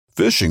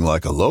Fishing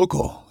like a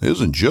local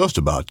isn't just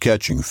about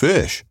catching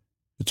fish.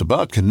 It's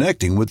about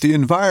connecting with the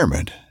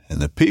environment and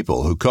the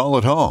people who call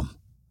it home.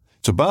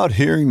 It's about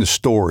hearing the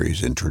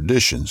stories and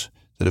traditions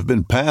that have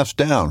been passed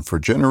down for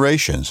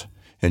generations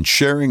and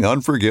sharing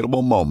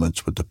unforgettable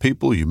moments with the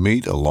people you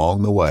meet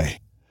along the way.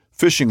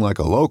 Fishing like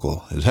a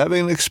local is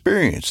having an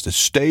experience that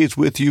stays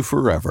with you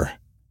forever.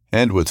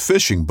 And with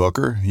Fishing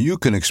Booker, you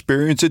can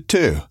experience it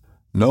too,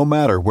 no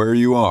matter where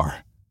you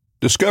are.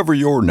 Discover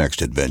your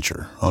next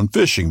adventure on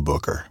Fishing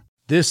Booker.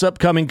 This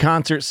upcoming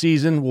concert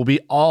season will be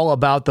all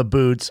about the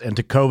boots, and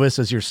Tecovas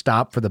is your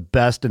stop for the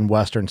best in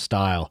Western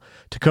style.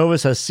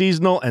 Tecovas has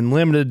seasonal and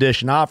limited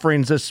edition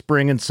offerings this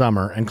spring and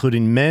summer,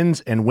 including men's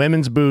and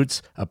women's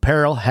boots,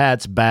 apparel,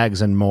 hats,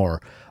 bags, and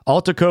more.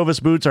 All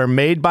Tecovas boots are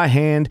made by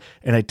hand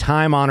in a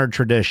time-honored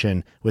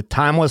tradition with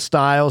timeless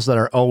styles that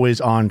are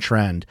always on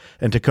trend.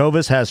 And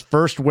Tecovas has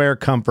first wear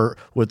comfort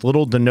with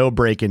little to no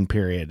break-in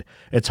period.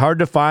 It's hard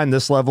to find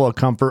this level of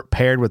comfort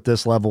paired with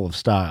this level of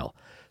style.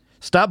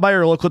 Stop by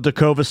your local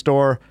Tecovas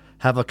store,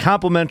 have a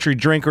complimentary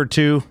drink or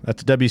two,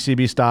 that's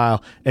WCB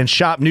style, and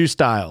shop new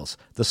styles.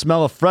 The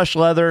smell of fresh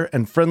leather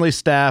and friendly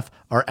staff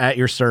are at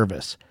your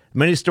service.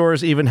 Many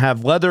stores even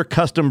have leather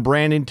custom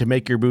branding to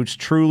make your boots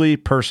truly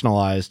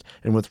personalized.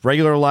 And with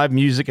regular live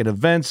music and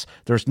events,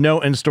 there's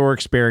no in-store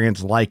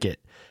experience like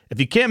it.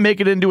 If you can't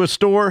make it into a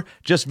store,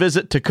 just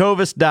visit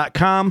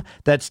tecovas.com.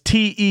 That's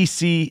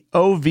TECOVAS.com.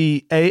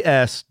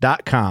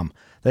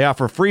 They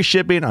offer free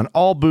shipping on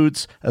all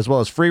boots, as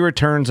well as free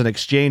returns and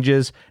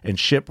exchanges, and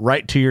ship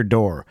right to your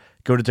door.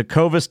 Go to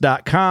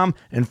tecovas.com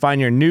and find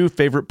your new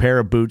favorite pair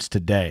of boots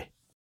today.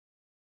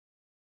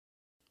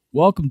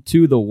 Welcome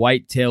to the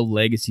Whitetail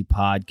Legacy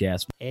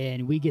Podcast.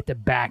 And we get the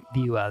back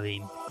view of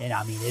him, and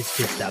I mean, it's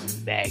just a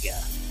mega.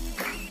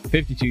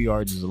 52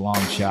 yards is a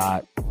long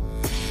shot.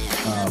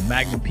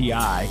 Magnum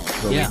PI,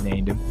 what we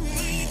named him.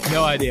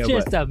 No idea.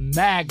 Just a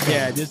magnum.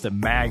 Yeah, just a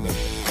magnum.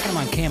 Come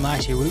on, Cam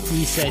last year, we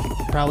said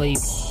probably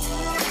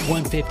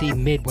 150,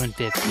 mid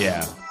 150.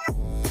 Yeah.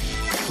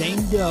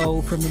 Same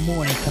doe from the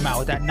morning come out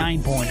with that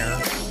 9-pointer.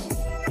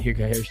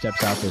 Here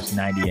steps out this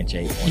 90-inch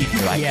 8-pointer.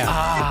 You're like,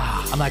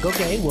 I'm like,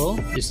 okay, well,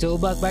 there's still a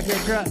buck back there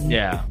grunting.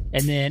 Yeah.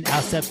 And then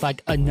out steps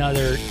like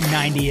another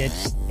 90-inch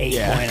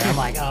 8-pointer. I'm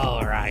like,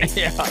 all right.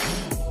 Yeah.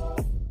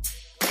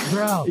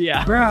 Bro.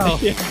 Yeah. Bro.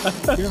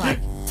 Yeah. You're like,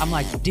 I'm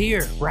like,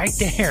 deer, right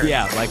there.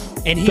 Yeah, like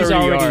and he's 30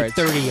 already yards.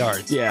 30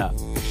 yards. Yeah.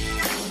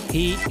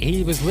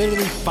 He was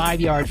literally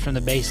 5 yards from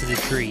the base of the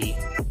tree.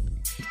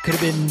 Could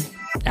have been,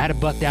 had a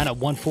buck down at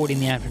 1:40 in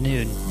the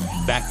afternoon,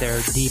 back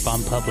there deep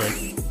on public.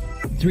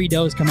 3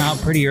 does come out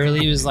pretty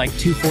early. It was like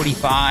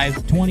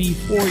 245,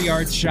 24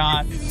 yards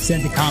shot,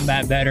 sent the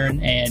combat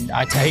veteran, and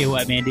I tell you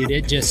what, man, dude,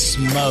 it just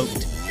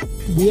smoked.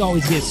 We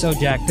always get so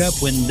jacked up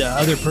when the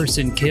other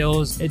person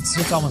kills. It's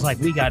just almost like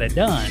we got it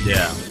done.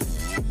 Yeah.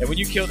 And when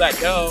you killed that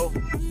doe,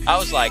 I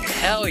was like,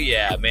 hell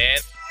yeah, man.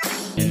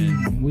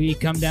 And we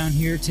come down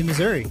here to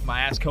Missouri.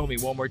 I asked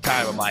Comey one more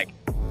time. I'm like,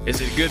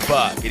 is it a good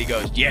buck? And he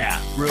goes,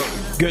 yeah, real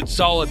good,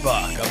 solid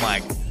buck. I'm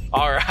like,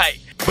 all right,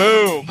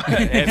 boom.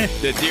 And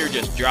the deer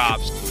just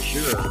drops.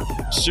 Sure.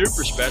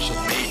 Super special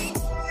to me.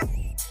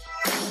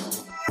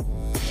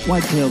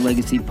 Whitetail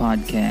Legacy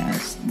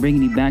Podcast,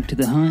 bringing you back to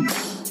the hunt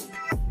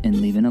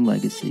and leaving a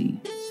legacy.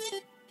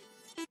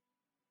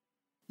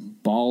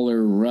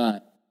 Baller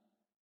Rut.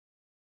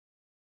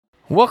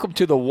 Welcome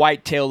to the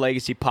Whitetail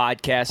Legacy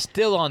Podcast,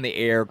 still on the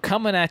air,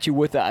 coming at you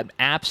with an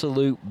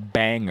absolute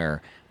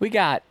banger. We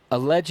got a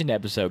legend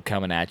episode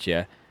coming at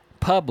you,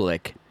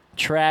 public,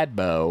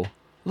 tradbo,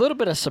 a little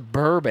bit of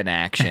suburban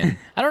action.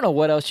 I don't know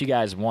what else you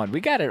guys want. We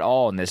got it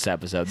all in this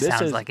episode.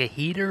 Sounds like a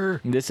heater.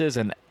 This is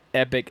an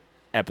epic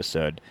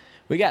episode.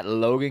 We got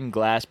Logan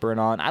Glassburn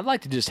on. I'd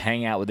like to just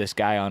hang out with this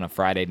guy on a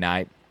Friday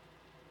night.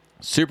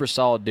 Super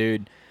solid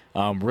dude.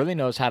 Really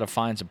knows how to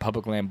find some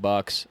public land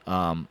bucks.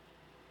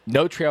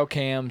 No trail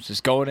cams,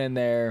 just going in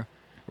there,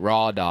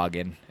 raw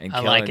dogging, and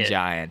killing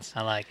giants.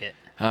 I like it.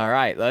 All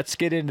right, let's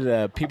get into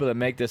the people that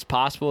make this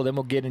possible. Then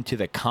we'll get into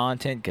the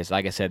content because,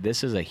 like I said,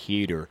 this is a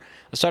heater.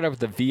 Let's start off with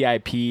the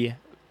VIP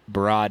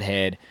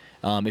Broadhead.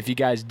 If you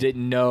guys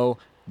didn't know,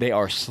 they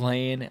are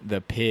slaying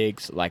the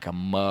pigs like a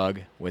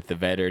mug with the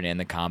veteran and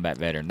the combat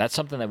veteran. That's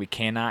something that we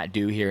cannot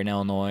do here in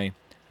Illinois.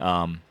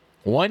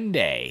 One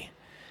day,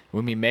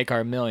 when we make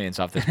our millions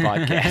off this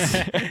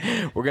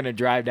podcast, we're going to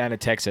drive down to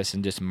Texas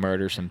and just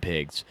murder some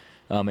pigs.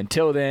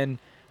 Until then,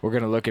 we're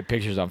going to look at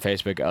pictures on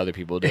Facebook of other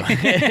people doing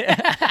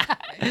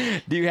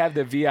it. Do you have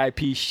the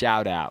VIP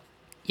shout-out?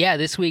 Yeah,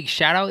 this week's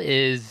shout-out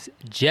is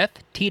Jeff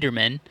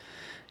Tieterman.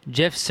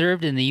 Jeff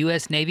served in the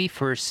U.S. Navy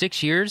for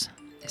 6 years.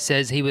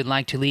 Says he would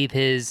like to leave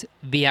his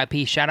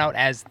VIP shout-out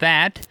as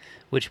that,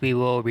 which we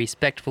will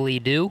respectfully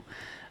do.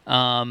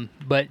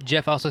 But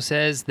Jeff also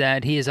says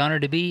that he is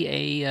honored to be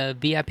a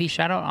VIP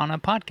shout-out on a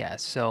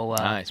podcast. So,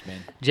 nice, man.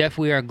 Jeff,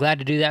 we are glad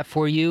to do that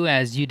for you,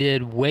 as you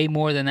did way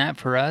more than that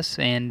for us.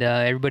 And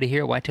everybody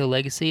here at Whitetail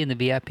Legacy and the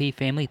VIP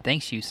family,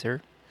 thanks you,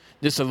 sir.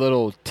 Just a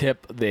little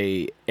tip,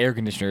 the air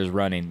conditioner is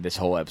running this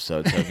whole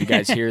episode. So if you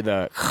guys hear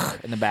the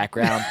in the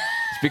background,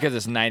 it's because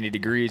it's 90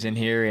 degrees in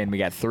here, and we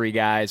got 3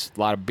 guys, a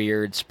lot of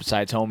beards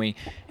besides homie,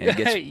 and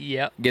it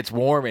Yep. gets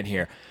warm in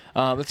here.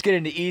 Let's get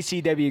into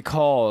ECW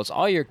calls.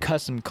 All your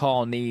custom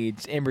call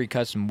needs, Embry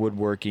Custom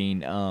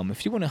Woodworking.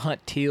 If you want to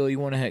hunt teal, you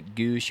want to hunt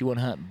goose, you want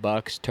to hunt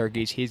bucks,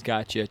 turkeys, he's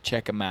got you.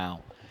 Check him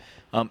out.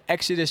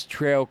 Exodus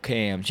Trail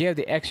Cams. You have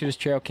the Exodus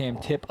Trail Cam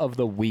tip of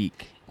the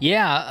week.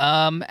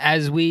 Yeah,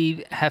 as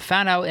we have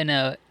found out in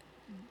a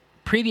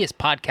previous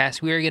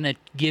podcast, we are going to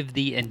give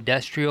the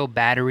industrial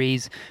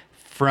batteries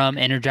from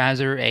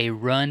Energizer a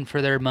run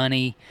for their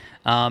money.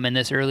 In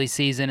this early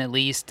season, at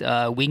least,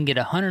 we can get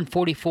a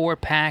 144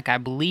 pack, I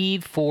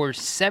believe, for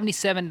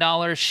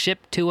 $77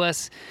 shipped to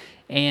us,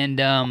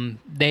 and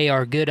they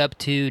are good up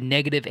to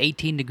negative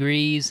 18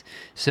 degrees.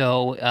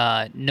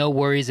 So no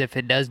worries if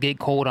it does get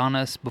cold on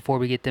us before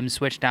we get them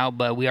switched out.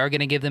 But we are going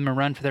to give them a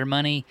run for their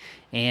money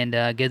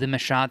and give them a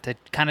shot to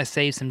kind of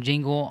save some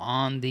jingle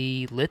on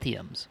the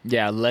lithiums.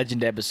 Yeah,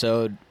 legend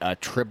episode,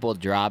 triple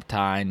drop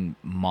time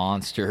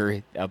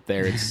monster up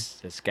there in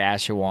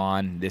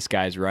Saskatchewan. This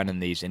guy's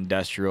running these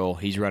industrial,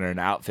 he's running an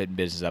outfit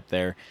business up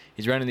there.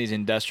 He's running these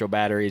industrial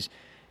batteries.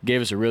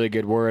 Gave us a really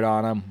good word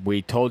on them.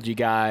 We told you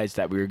guys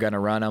that we were going to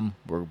run them.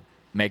 We're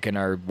making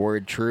our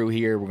word true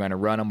here. We're going to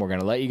run them. We're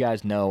going to let you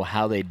guys know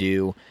how they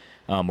do.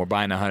 We're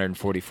buying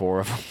 144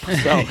 of them.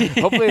 So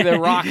hopefully they're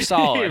rock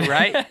solid,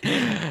 right?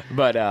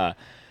 But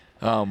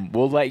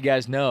we'll let you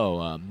guys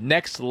know.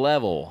 Next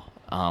Level.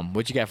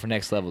 What you got for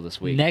Next Level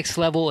this week? Next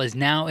Level is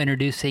now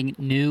introducing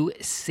new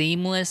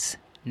seamless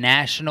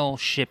national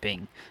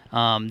shipping.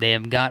 They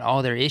have got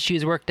all their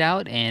issues worked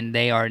out, and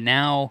they are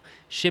now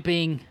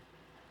shipping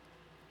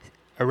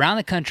around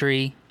the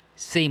country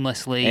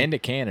seamlessly. And to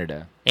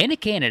Canada.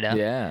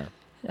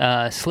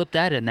 Yeah. Slip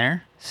that in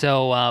there.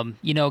 So,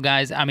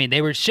 guys, I mean,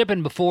 they were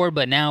shipping before,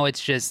 but now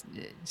it's just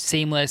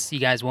seamless. You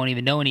guys won't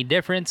even know any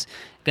difference.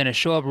 Going to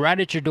show up right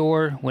at your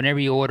door whenever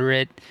you order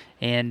it.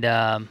 And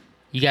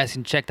you guys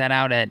can check that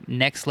out at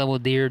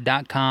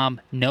nextleveldeer.com.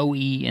 No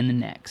E in the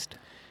next.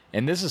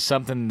 And this is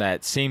something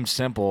that seems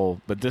simple,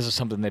 but this is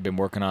something they've been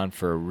working on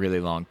for a really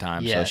long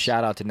time. Yes. So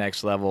shout out to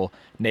Next Level,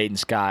 Nate and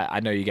Scott.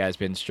 I know you guys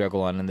been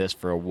struggling on this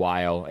for a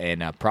while,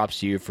 and props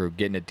to you for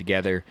getting it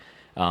together.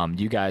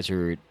 You guys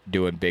are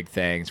doing big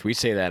things. We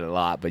say that a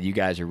lot, but you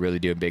guys are really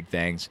doing big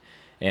things.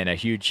 And a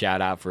huge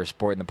shout out for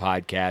supporting the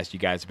podcast. You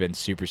guys have been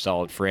super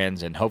solid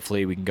friends, and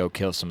hopefully we can go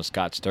kill some of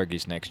Scott's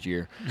turkeys next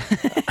year.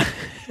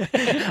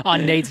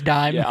 On Nate's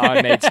dime. Yeah,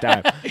 on Nate's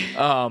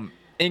dime.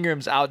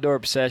 Ingram's Outdoor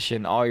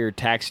Obsession, all your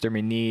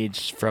taxidermy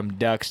needs from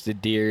ducks to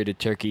deer to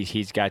turkeys,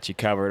 he's got you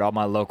covered. All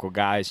my local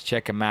guys,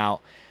 check him out.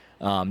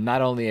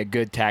 Not only a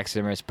good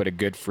taxidermist, but a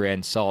good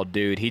friend, solid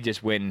dude. He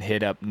just went and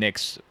hit up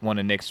one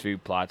of Nick's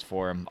food plots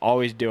for him.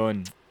 Always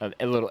doing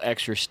a little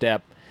extra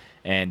step,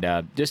 and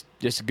just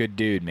a good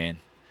dude, man.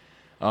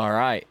 All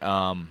right,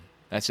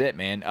 that's it,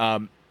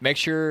 man. Make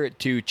sure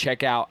to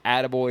check out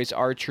Attaboys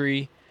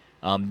Archery.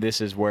 This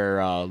is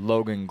where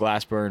Logan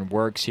Glassburn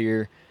works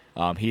here.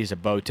 He's a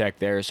bow tech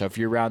there, so if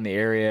you're around the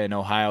area in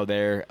Ohio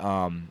there,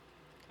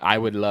 I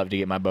would love to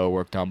get my bow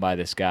worked on by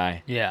this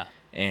guy. Yeah.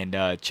 And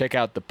check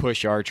out the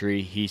Push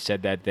Archery. He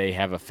said that they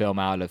have a film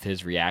out of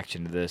his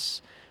reaction to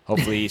this.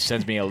 Hopefully he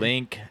sends me a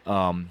link.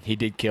 He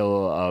did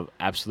kill an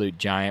absolute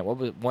giant. What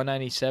was it,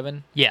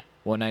 197? Yeah.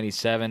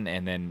 197,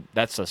 and then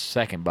that's the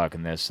second buck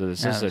in this. So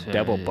this is a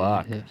double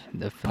buck.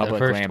 The Public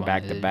first land one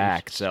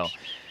back-to-back. So,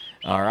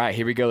 all right,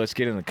 here we go. Let's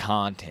get into the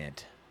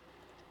content.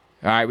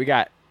 All right, we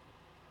got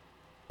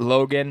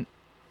Logan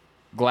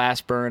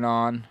Glassburn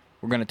on.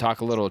 We're going to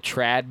talk a little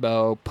trad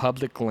bow,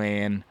 public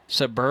land,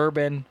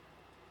 suburban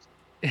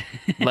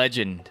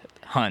legend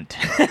hunt.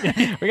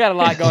 We got a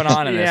lot going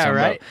on in this one.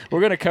 Right.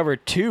 We're going to cover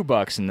 2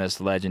 bucks in this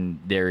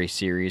legendary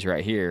series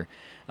right here.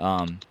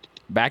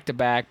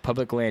 Back-to-back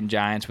public land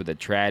giants with a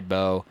trad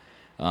bow.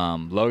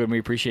 Logan, we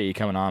appreciate you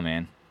coming on,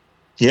 man.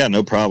 Yeah,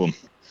 no problem.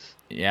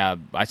 Yeah,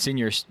 I've seen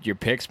your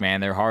picks, man.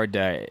 They're hard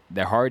to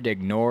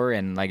ignore,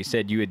 and like I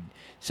said, you had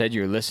said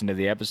you were listening to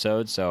the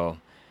episode, so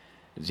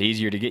it was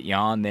easier to get you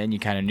on then. You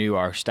kind of knew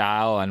our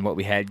style and what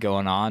we had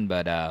going on,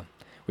 but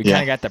we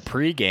kind of got the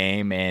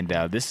pregame, and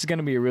this is going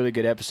to be a really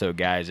good episode,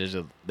 guys.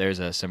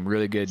 There's some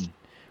really good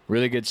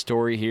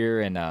story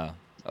here, and a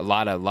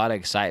lot of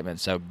excitement.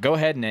 So go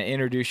ahead and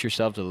introduce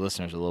yourself to the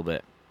listeners a little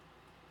bit.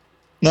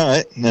 All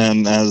right,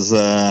 and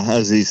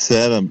as he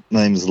said,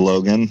 my name is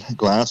Logan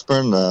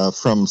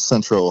Glassburn from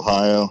Central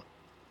Ohio.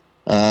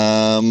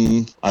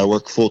 I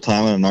work full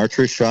time in an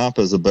archery shop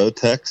as a bow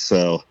tech,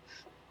 so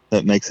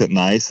that makes it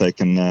nice. I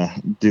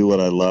can do what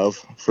I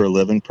love for a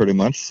living, pretty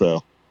much.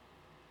 So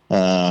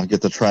I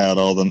get to try out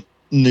all the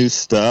new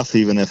stuff.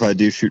 Even if I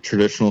do shoot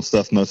traditional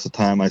stuff, most of the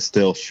time I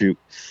still shoot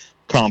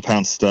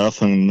compound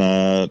stuff, and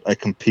I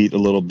compete a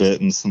little bit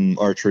in some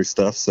archery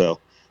stuff. So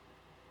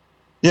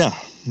yeah,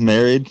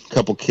 married,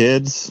 couple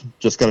kids,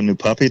 just got a new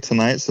puppy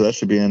tonight, so that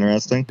should be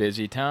interesting.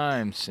 Busy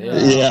times.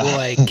 Yeah. Oh,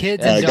 boy,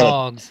 kids and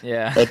dogs.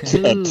 Yeah. A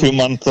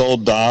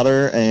 2-month-old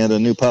daughter and a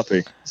new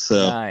puppy.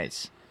 So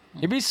nice.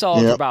 You'd be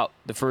solid for about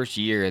the first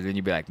year, and then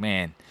you'd be like,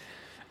 man,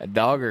 A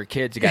dog or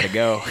kids got to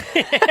go.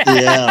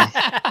 Yeah.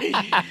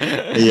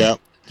 Yep.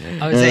 I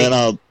And was saying,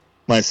 then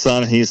my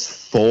son, he's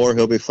 4.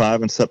 He'll be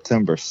 5 in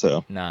September.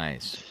 So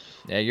Nice.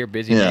 Yeah, you're a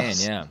busy Yeah, man.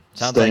 Yeah,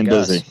 sounds staying like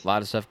us. busy. A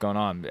lot of stuff going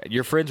on.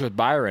 You're friends with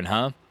Byron,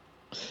 huh?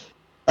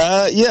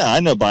 yeah, I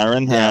know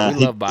Byron. Yeah,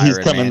 we love Byron, He's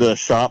come man. into the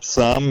shop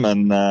some,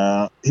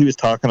 and he was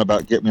talking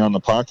about getting me on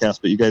the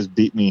podcast, but you guys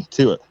beat me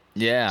to it.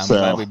 Yeah, I'm So-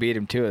 glad we beat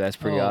him too. That's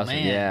pretty Oh, awesome.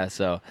 man. Yeah,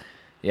 so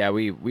yeah,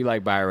 we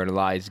like Byron a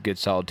lot. He's a good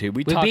solid too.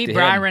 we talked beat to him.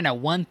 Byron at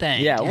one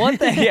thing. Yeah, one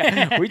thing.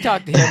 Yeah, we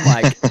talked to him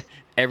like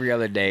every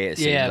other day. It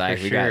seems Yeah, like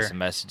for we got sure. some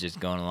messages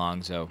going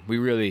along. So we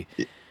really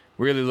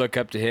look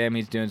up to him.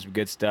 He's doing some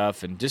good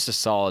stuff and just a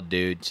solid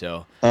dude.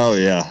 So Oh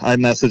yeah, I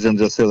messaged him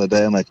just the other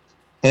day. I'm like,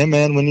 "Hey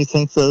man, when you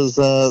think those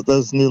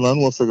new lone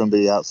wolves are going to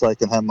be out, so I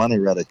can have money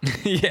ready?"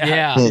 yeah,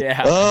 Yeah.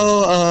 yeah.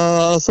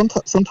 Oh,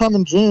 sometime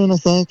in June, I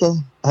think.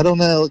 I don't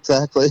know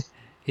exactly.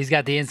 He's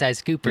got the inside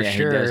scoop for Yeah, he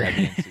sure. does have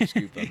the inside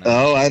scoop on that.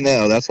 Oh, I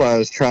know. That's why I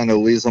was trying to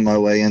weasel my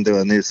way into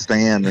a new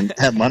stand and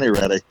have money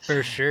ready.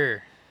 For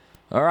sure.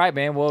 All right,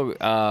 man. Well,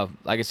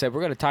 like I said,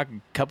 we're going to talk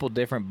a couple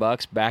different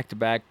bucks,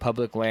 back-to-back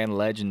public land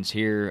legends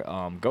here.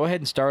 Go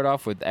ahead and start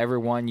off with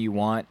everyone you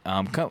want.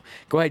 Go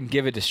ahead and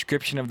give a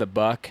description of the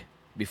buck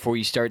before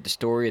you start the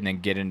story, and then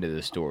get into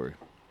the story.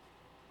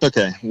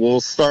 Okay,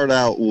 we'll start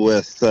out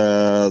with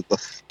the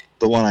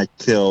one I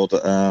killed.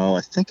 I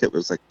think it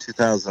was like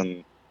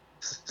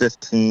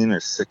 2015 or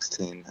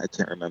 16. I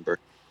can't remember.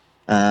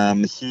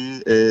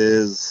 He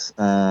is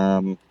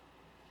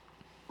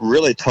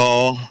really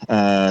tall,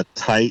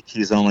 tight.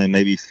 He's only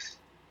maybe,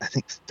 I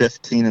think,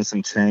 15 and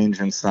some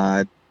change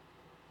inside.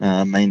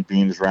 Main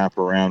beams wrap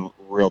around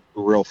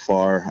real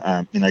far.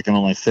 I can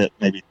only fit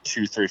maybe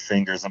 2-3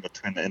 fingers in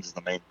between the ends of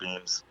the main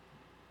beams.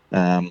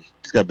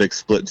 He's got a big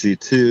split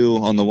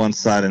G2 on the one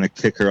side and a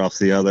kicker off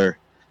the other.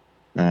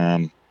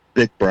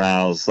 Big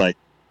brows, like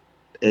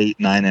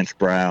 8-9 inch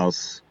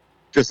brows.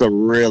 Just a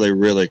really,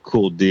 really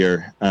cool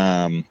deer.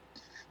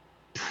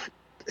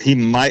 He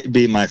might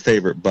be my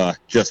favorite buck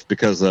just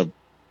because of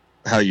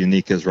how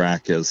unique his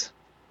rack is.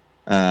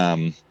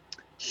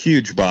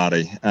 Huge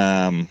body.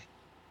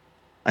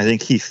 I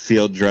think he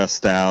field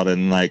dressed out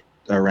in like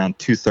around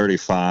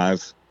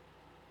 235.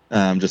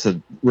 Just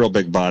a real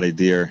big body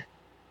deer.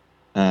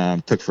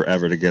 Took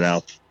forever to get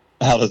out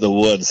of the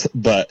woods,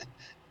 but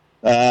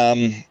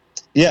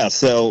yeah.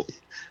 So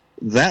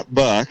that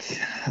buck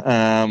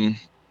kind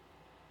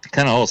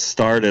of all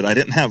started. I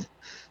didn't have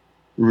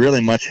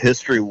really much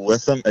history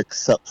with him,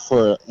 except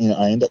for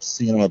I ended up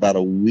seeing him about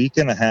a week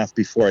and a half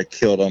before I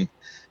killed him,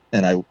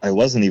 and I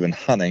wasn't even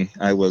hunting.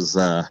 I was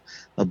a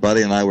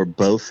buddy and I were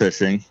bow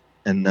fishing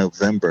in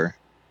November,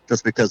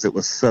 just because it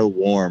was so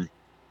warm.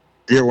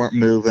 Deer weren't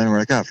moving. We're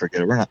like,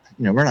 forget it. We're not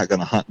going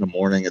to hunt in the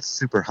morning. It's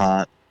super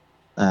hot.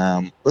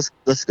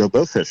 Let's go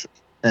bow fishing.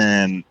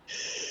 And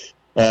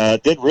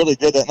did really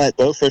good that night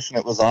bow fishing.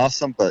 It was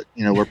awesome. But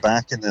we're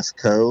back in this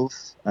cove.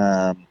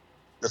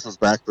 This was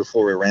back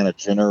before we ran a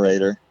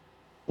generator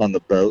on the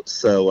boat,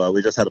 so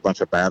we just had a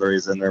bunch of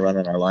batteries in there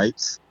running our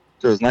lights.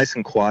 So it was nice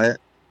and quiet.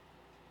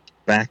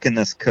 Back in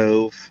this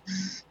cove,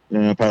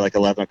 probably like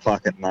 11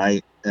 o'clock at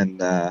night,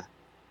 and I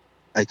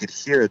could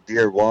hear a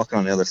deer walking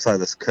on the other side of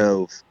this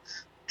cove.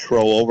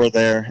 Troll over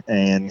there,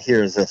 and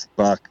here's this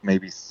buck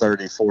maybe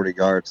 30, 40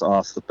 yards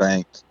off the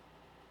bank,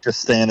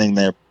 just standing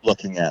there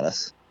looking at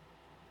us.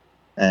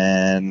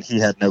 And he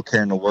had no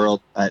care in the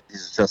world.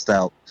 He's just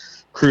out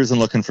cruising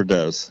looking for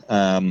does.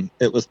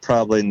 It was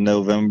probably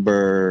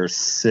November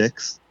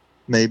 6th,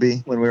 maybe,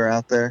 when we were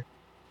out there.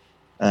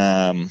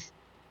 And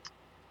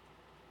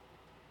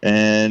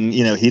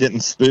he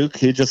didn't spook.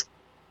 He just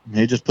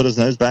put his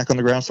nose back on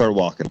the ground, started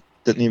walking.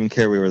 Didn't even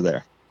care we were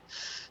there.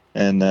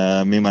 And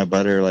me and my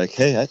buddy are like,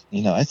 hey, I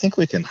think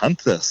we can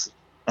hunt this.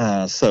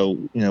 So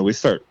we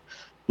start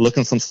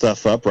looking some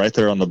stuff up right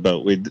there on the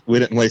boat. We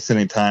didn't waste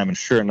any time, and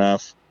sure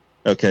enough,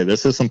 okay,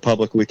 this is some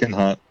public we can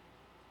hunt.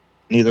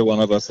 Neither one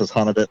of us has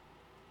hunted it.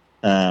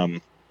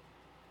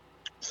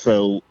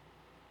 So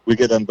we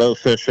get done bow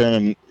fishing,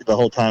 and the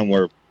whole time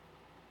we're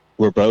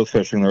bow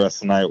fishing the rest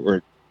of the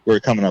night, we're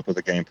coming up with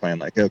a game plan.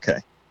 Like, okay,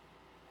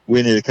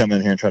 we need to come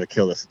in here and try to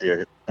kill this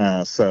deer.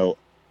 So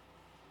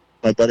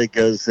my buddy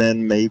goes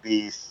in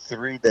maybe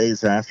 3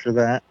 days after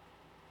that,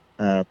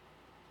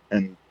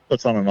 and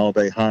puts on an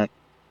all-day hunt.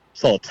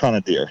 Saw a ton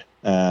of deer.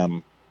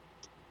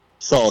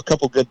 Saw a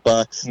couple good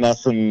bucks,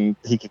 nothing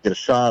he could get a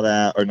shot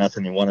at or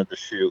nothing he wanted to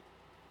shoot.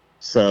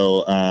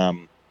 So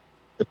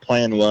the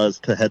plan was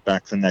to head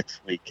back the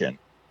next weekend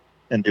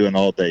and do an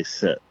all-day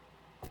sit.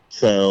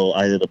 So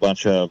I did a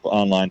bunch of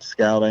online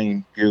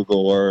scouting,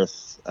 Google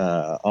Earth,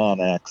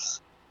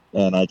 Onyx,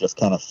 and I just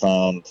kind of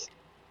found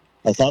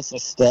some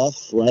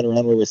stuff right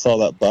around where we saw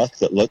that buck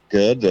that looked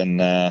good.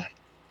 And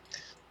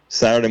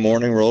Saturday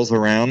morning rolls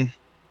around.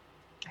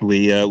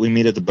 We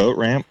meet at the boat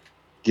ramp,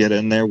 get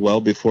in there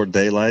well before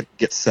daylight,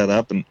 get set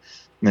up. And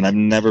I've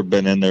never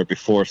been in there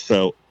before.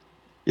 So,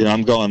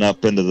 I'm going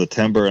up into the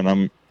timber,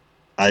 and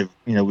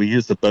we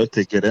use the boat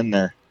to get in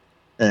there,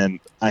 and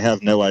I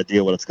have no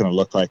idea what it's going to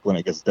look like when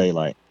it gets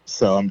daylight.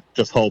 So I'm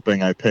just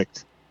hoping I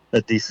picked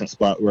a decent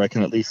spot where I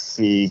can at least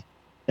see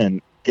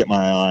and get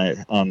my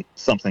eye on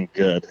something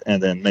good,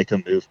 and then make a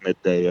move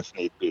midday if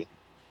need be.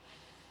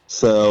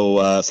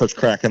 So starts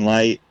cracking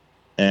light,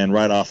 and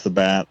right off the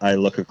bat, I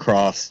look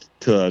across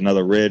to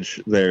another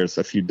ridge. There's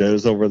a few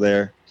does over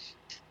there.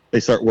 They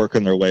start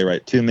working their way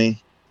right to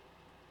me.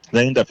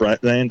 They end up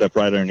right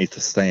underneath the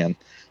stand,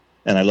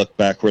 and I look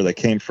back where they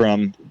came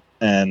from,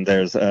 and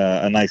there's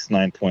a nice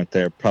 9-point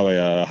there, probably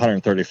a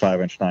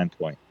 135-inch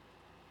 9-point.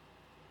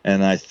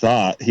 And I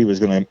thought he was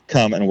going to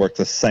come and work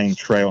the same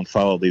trail and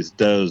follow these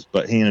does,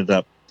 but he ended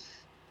up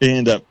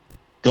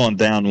going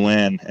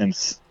downwind and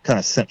kind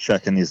of scent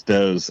checking these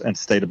does, and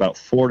stayed about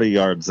 40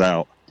 yards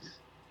out,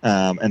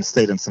 and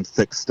stayed in some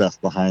thick stuff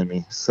behind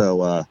me.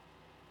 So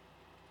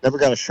never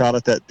got a shot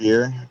at that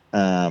deer,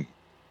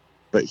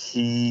 but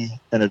he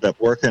ended up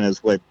working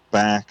his way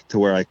back to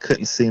where I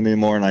couldn't see him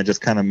anymore, and I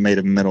just kind of made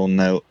a mental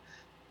note.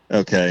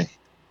 Okay,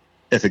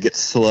 if it gets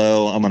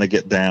slow, I'm going to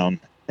get down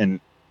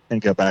and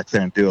go back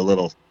there and do a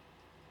little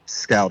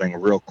scouting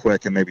real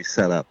quick and maybe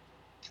set up.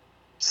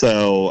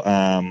 So,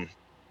 I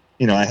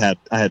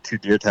had 2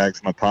 deer tags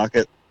in my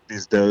pocket.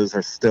 These does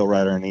are still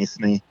right underneath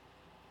me,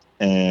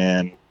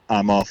 and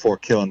I'm all for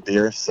killing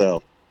deer.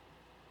 So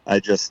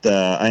I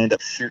end up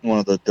shooting one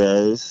of the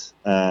does,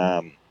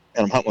 and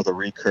I'm hunting with a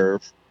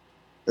recurve.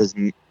 It was,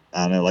 I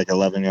don't know, like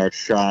 11-yard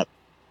shot.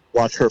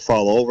 Watch her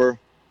fall over.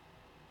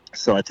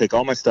 So I take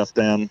all my stuff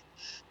down,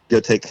 go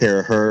take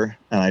care of her,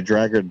 and I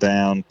drag her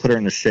down, put her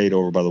in the shade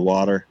over by the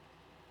water,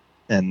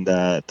 and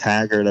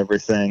tag her and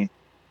everything.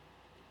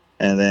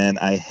 And then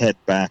I head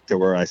back to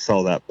where I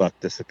saw that buck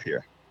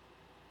disappear.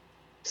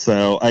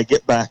 So I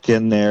get back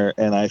in there,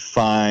 and I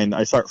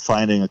start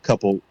finding a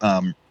couple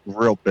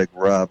real big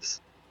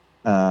rubs.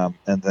 And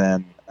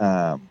then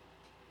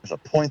there's a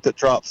point that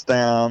drops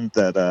down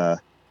that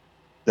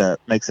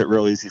makes it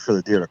real easy for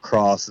the deer to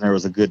cross. And there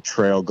was a good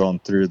trail going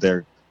through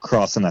there,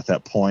 crossing at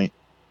that point.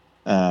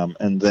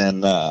 And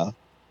then on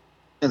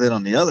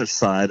the other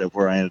side of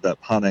where I ended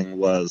up hunting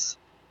was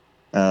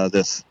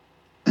this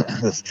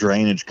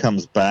drainage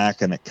comes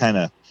back, and it kind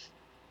of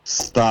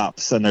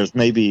stops, and there's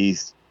maybe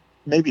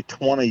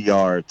 20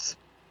 yards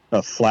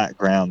of flat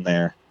ground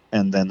there,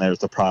 and then there's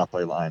the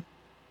property line.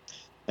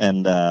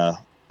 And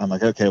I'm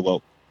like, okay,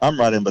 well, I'm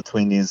right in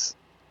between these.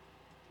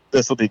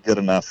 This will be good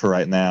enough for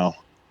right now.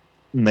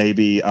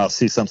 Maybe I'll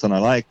see something I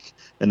like,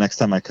 and next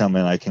time I come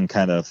in, I can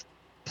kind of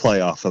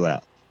play off of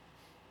that.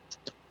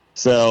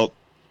 So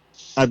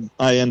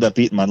I end up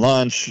eating my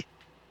lunch,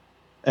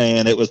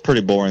 and it was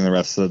pretty boring the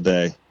rest of the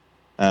day.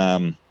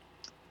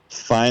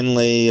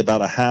 Finally,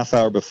 about a half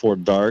hour before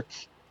dark,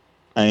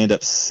 I end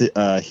up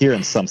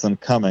hearing something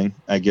coming.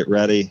 I get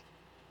ready,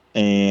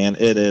 and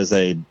it is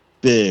a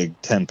big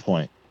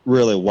 10-point,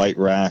 really white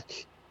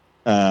rack,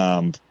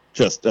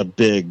 just a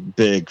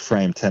big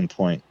frame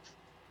 10-point.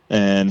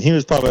 And he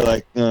was probably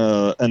like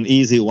an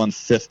easy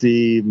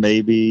 150,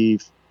 maybe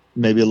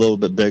a little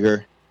bit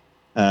bigger.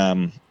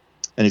 And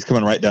he's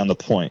coming right down the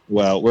point.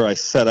 Well, where I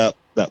set up,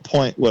 that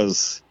point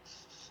was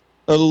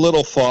a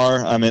little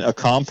far. I mean, a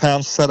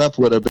compound setup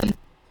would have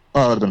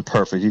been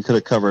perfect. You could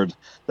have covered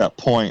that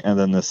point and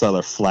then this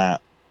other flat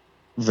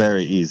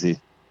very easy.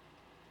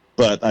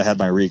 But I had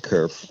my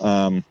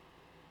recurve.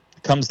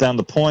 Comes down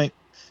the point,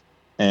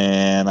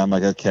 and I'm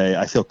like, okay,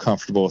 I feel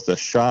comfortable with this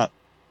shot.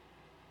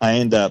 I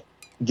end up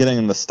getting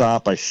him to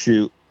stop. I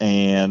shoot,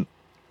 and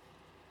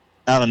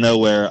out of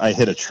nowhere, I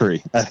hit a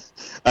tree.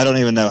 I don't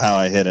even know how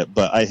I hit it,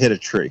 but I hit a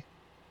tree.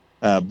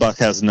 Buck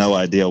has no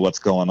idea what's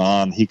going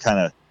on. He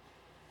kind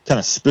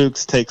of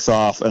spooks, takes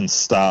off, and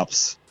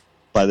stops.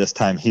 By this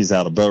time, he's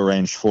out of bow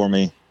range for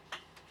me.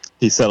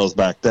 He settles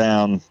back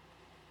down,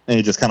 and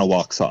he just kind of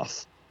walks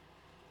off.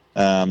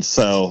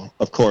 So,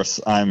 of course,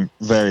 I'm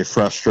very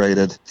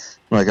frustrated.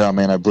 I'm like, oh,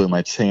 man, I blew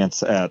my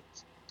chance at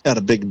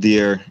a big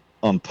deer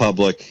on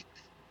public.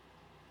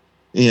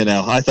 You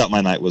know, I thought my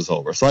night was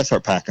over. So I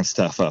start packing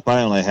stuff up.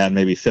 I only had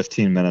maybe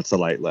 15 minutes of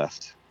light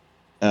left,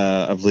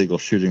 of legal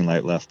shooting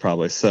light left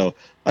probably. So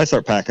I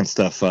start packing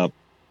stuff up.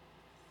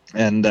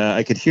 And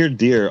I could hear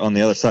deer on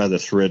the other side of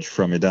this ridge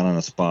from me down on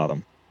this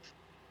bottom.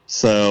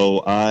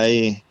 So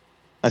I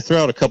throw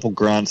out a couple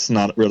grunts,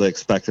 not really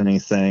expecting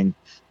anything.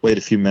 Wait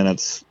a few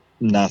minutes,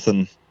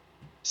 nothing.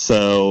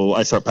 So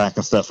I start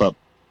packing stuff up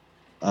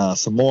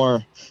some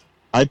more.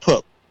 I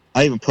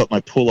even put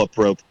my pull-up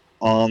rope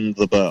on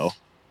the bow,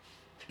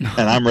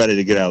 and I'm ready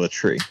to get out of the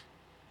tree.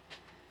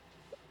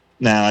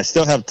 Now I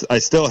still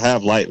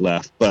have light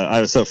left, but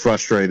I was so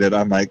frustrated.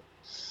 I'm like,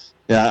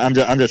 yeah, I'm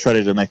just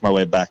ready to make my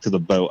way back to the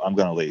boat. I'm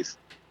gonna leave.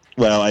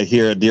 Well, I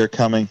hear a deer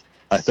coming.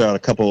 I throw out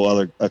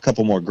a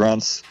couple more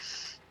grunts,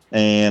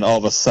 and all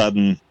of a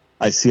sudden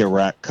I see a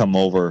rack come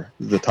over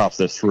the top of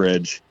this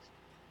ridge.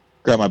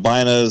 Grab my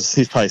binos.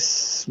 He's probably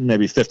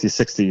maybe 50,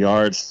 60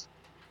 yards.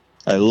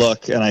 I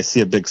look, and I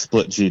see a big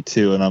split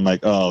G2, and I'm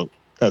like, oh,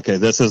 okay,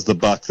 this is the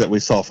buck that we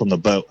saw from the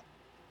boat.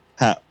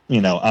 How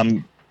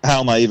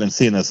am I even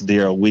seeing this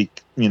deer a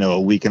week and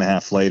a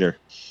half later?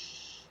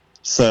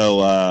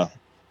 So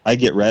I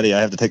get ready.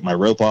 I have to take my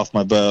rope off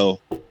my bow,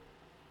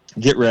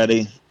 get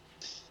ready,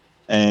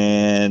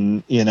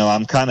 And,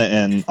 I'm kind of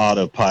in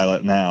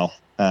autopilot now.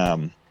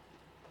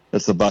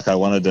 It's the buck I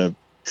wanted to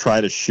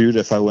try to shoot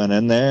if I went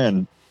in there,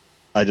 and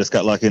I just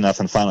got lucky enough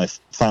and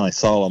finally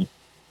saw him.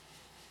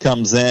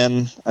 Comes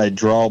in, I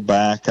draw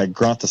back, I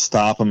grunt to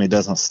stop him, he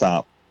doesn't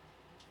stop.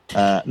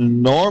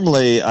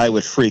 Normally, I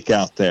would freak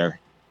out there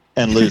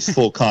and lose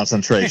full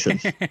concentration,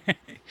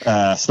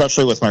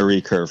 especially with my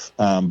recurve.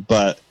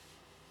 But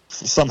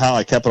somehow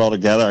I kept it all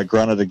together. I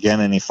grunted again,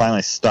 and he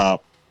finally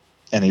stopped,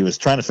 and he was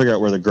trying to figure out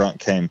where the grunt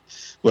came.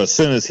 Well, as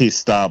soon as he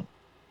stopped,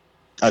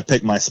 I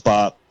picked my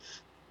spot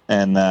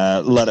and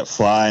let it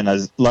fly,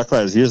 and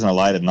luckily I was using a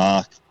lighted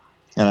knock,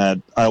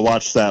 and I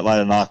watched that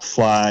lighted knock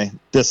fly,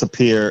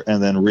 disappear,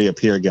 and then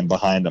reappear again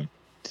behind him.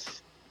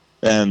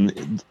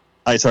 And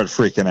I started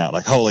freaking out,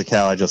 like, holy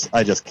cow, I just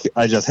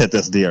hit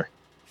this deer.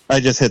 I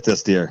just hit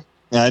this deer.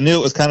 And I knew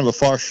it was kind of a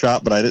far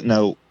shot, but I didn't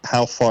know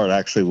how far it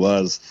actually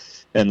was.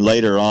 And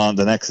later on,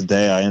 the next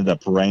day, I ended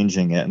up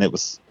ranging it, and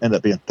it ended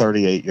up being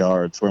 38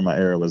 yards where my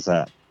arrow was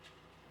at.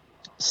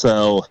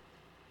 So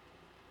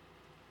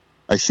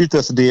I shoot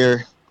this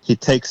deer. He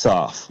takes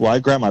off. Well, I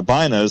grab my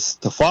binos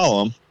to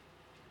follow him.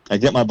 I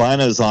get my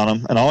binos on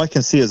him, and all I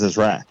can see is his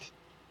rack.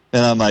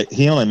 And I'm like,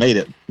 he only made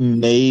it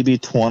maybe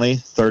 20,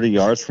 30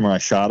 yards from where I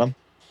shot him.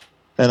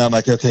 And I'm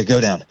like, okay,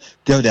 go down.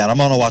 I'm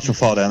going to watch him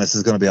fall down. This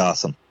is going to be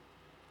awesome.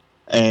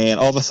 And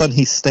all of a sudden,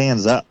 he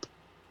stands up.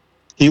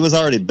 He was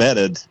already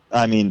bedded,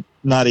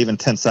 not even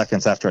 10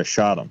 seconds after I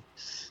shot him.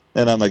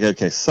 And I'm like,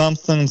 okay,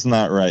 something's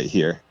not right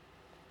here.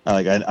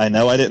 I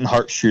know I didn't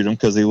heart shoot him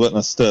because he wouldn't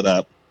have stood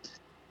up.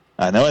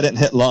 I know I didn't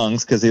hit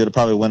lungs because he would have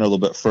probably went a little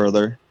bit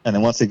further. And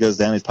then once he goes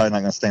down, he's probably not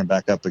going to stand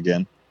back up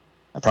again.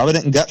 I probably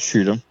didn't gut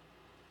shoot him.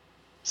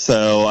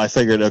 So I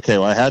figured, okay,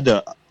 well, I had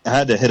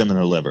to hit him in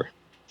the liver.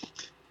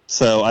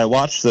 So I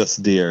watched this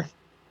deer,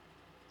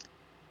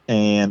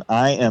 and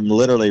I am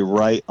literally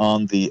right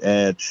on the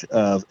edge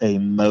of a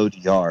mowed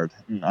yard.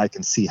 I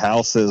can see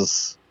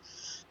houses.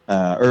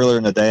 Earlier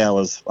in the day, I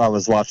was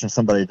watching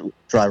somebody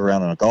drive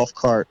around in a golf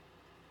cart.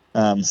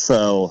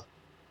 So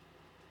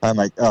I'm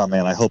like, oh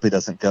man, I hope he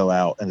doesn't go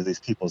out into these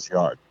people's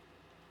yard.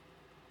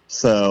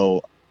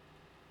 So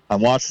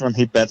I'm watching him.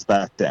 He beds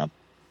back down.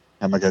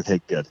 I'm like,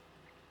 okay, good.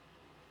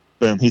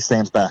 Boom, he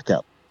stands back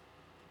up.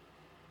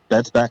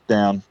 Beds back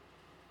down.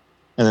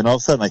 And then all of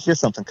a sudden I hear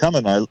something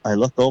coming. I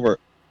look over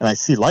and I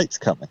see lights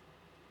coming.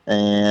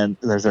 And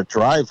there's a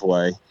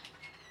driveway,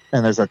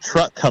 and there's a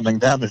truck coming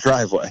down the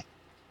driveway.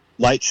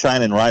 Light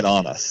shining right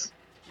on us.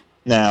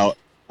 Now,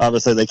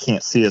 obviously they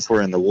can't see us.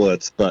 We're in the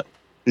woods, but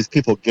these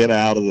people get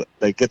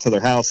they get to their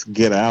house,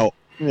 get out.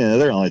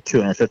 They're only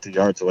 250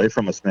 yards away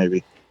from us,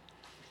 maybe.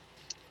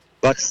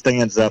 Buck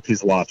stands up.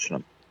 He's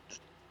watching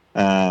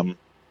them.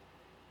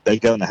 They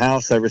go in the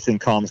house. Everything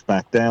calms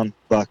back down.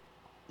 Buck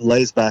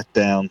lays back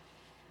down,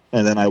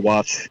 and then I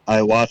watch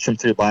him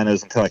through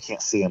binos until I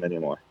can't see him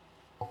anymore.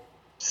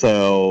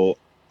 So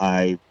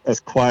as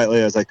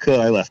quietly as I could,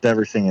 I left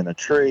everything in a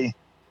tree.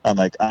 I'm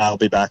like, I'll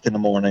be back in the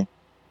morning.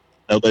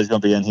 Nobody's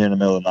going to be in here in the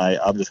middle of the night.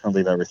 I'm just going to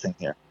leave everything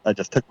here. I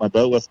just took my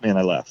boat with me and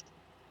I left.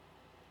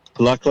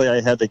 Luckily,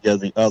 I had to go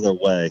the other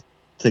way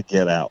to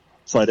get out.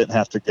 So I didn't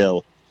have to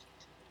go,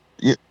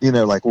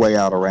 like way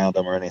out around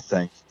them or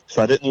anything.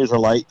 So I didn't use a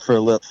light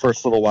for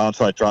first little while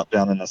until I dropped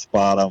down in the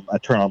spot. I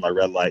turned on my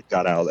red light,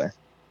 got out of there.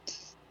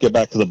 Get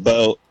back to the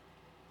boat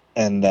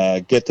and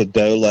get the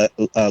doe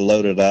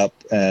loaded up.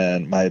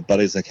 And my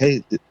buddy's like,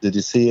 hey, did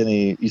you see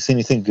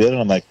anything good?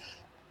 And I'm like,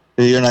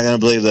 you're not going to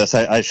believe this.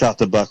 I shot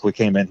the buck we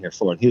came in here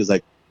for. And he was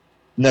like,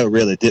 no,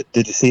 really, did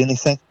you see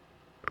anything?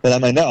 And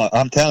I'm like, no,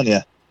 I'm telling you,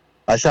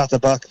 I shot the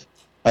buck.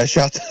 I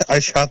shot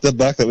the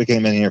buck that we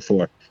came in here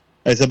for.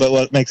 I said, but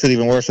what makes it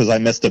even worse is I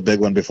missed a big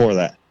one before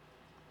that.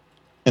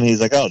 And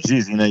he's like, oh,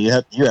 geez, you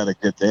had a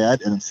good day. I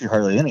didn't see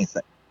hardly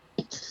anything.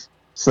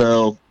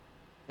 So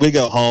we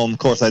go home. Of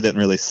course, I didn't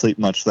really sleep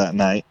much that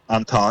night.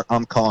 I'm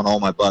calling all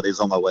my buddies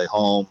on my way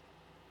home.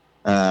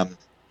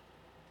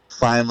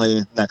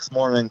 Finally, next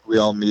morning, we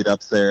all meet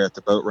up there at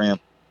the boat ramp,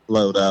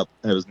 load up.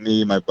 And it was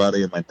me, my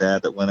buddy, and my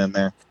dad that went in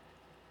there.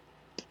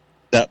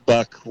 That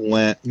buck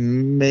went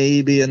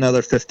maybe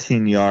another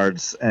 15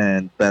 yards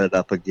and bedded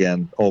up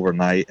again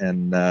overnight.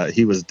 And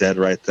he was dead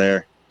right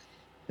there.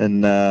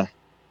 And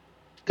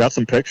got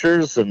some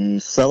pictures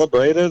and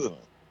celebrated. And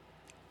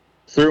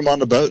threw him on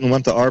the boat and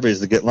went to Arby's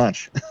to get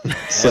lunch.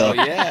 So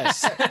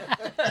yes.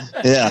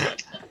 Yeah.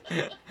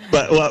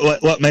 But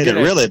what made it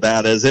really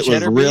bad is it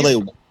was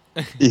really...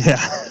 Yeah,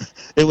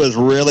 it was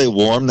really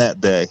warm that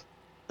day.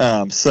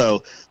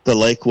 So the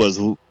lake was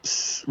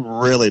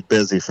really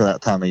busy for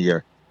that time of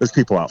year. There's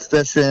people out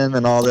fishing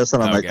and all this,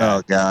 and I'm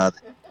oh God.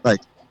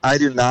 Like, I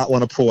do not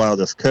want to pull out of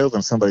this cove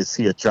and somebody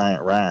see a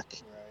giant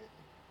rack.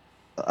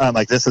 I'm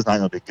like, this is not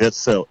going to be good.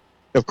 So,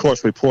 of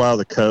course, we pull out of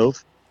the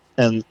cove,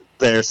 and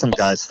there's some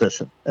guys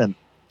fishing. And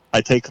I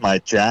take my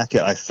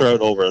jacket, I throw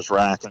it over his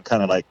rack, and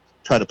kind of like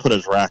try to put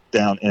his rack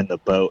down in the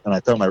boat, and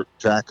I throw my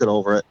jacket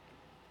over it.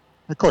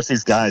 Of course,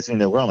 these guys,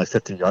 we're only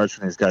 15 yards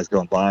from these guys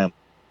going by them.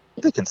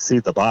 They can see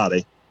the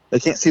body. They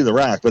can't see the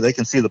rack, but they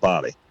can see the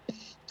body.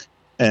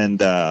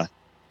 And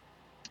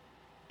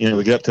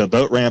we get up to a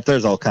boat ramp.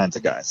 There's all kinds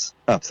of guys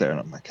up there. And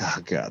I'm like,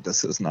 oh, God,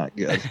 this is not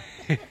good.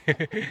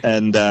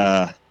 And,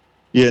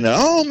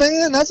 oh,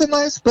 man, that's a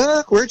nice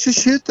buck. Where'd you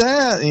shoot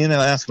that?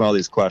 Asking all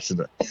these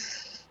questions.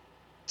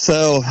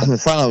 So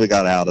finally we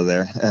got out of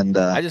there. And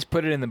I just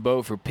put it in the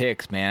boat for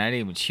pics, man. I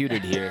didn't even shoot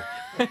it here.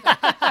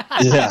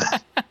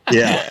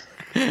 Yeah.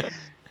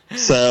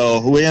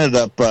 So we ended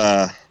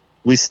up,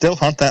 we still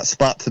hunt that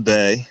spot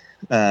today.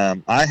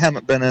 I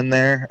haven't been in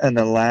there in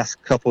the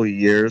last couple of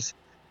years.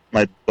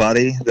 My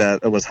buddy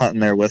that was hunting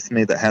there with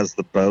me that has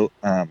the boat,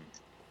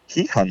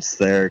 he hunts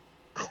there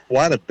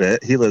quite a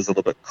bit. He lives a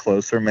little bit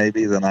closer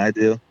maybe than I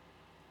do.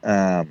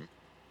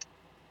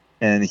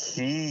 And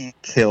he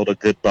killed a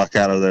good buck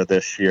out of there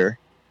this year.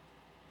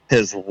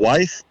 His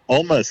wife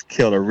almost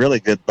killed a really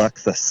good buck.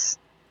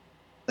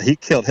 He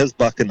killed his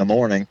buck in the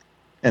morning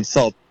and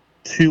saw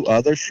 2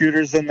 other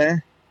shooters in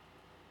there.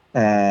 He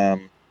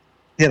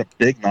had a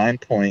big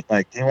 9-point.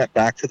 He went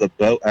back to the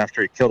boat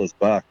after he killed his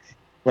buck.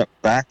 Went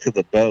back to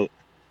the boat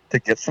to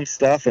get some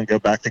stuff and go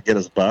back to get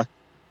his buck.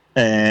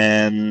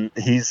 And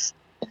he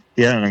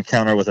had an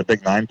encounter with a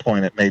big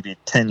 9-point at maybe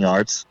 10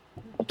 yards.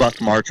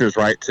 Buck marches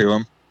right to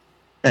him.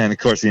 And, of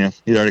course, he'd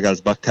already got his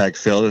buck tag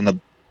filled, and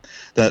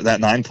that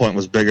 9-point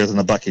was bigger than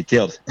the buck he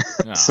killed.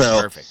 Oh,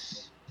 so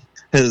perfect.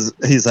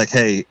 He's like,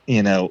 hey,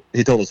 he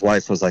told his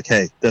wife, was like,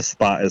 hey, this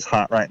spot is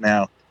hot right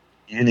now.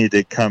 You need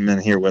to come in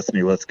here with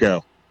me. Let's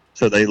go.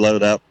 So they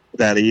load up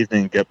that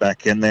evening, get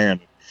back in there, and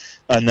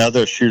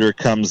another shooter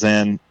comes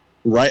in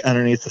right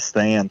underneath the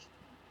stand.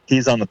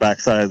 He's on the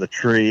backside of the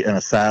tree in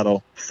a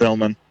saddle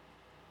filming,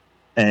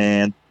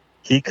 and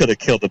he could have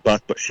killed the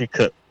buck, but she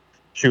could.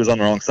 She was on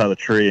the wrong side of the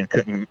tree and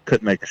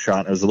couldn't make a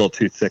shot. It was a little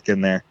too thick in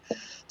there.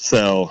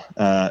 So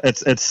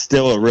it's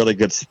still a really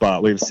good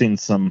spot. We've seen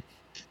some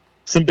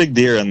big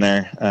deer in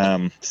there.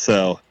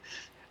 So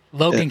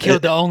Logan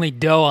killed the only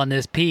doe on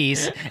this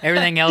piece.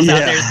 Everything else out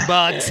there is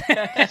bucks.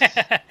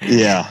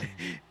 Yeah.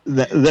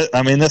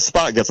 This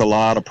spot gets a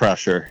lot of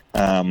pressure.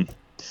 But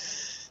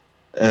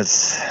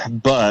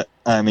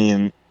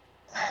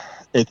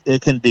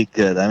it can be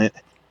good.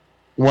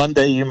 One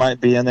day you might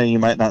be in there, you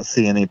might not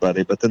see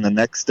anybody, but then the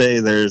next day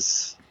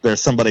there's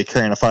somebody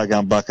carrying a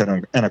 5-gallon bucket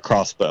and a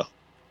crossbow,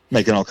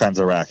 making all kinds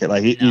of racket.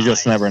 You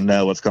just never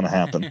know what's going to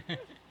happen.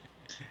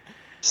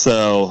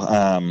 So,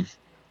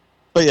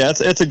 but yeah,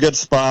 it's a good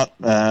spot.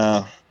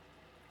 My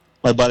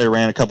buddy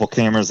ran a couple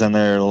cameras in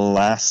there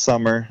last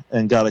summer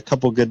and got a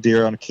couple good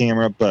deer on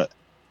camera, but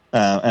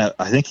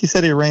I think he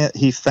said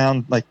he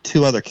found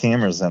 2 other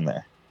cameras in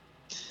there,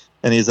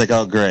 and he's like,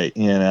 oh great,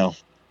 I'm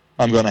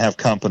going to have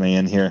company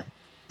in here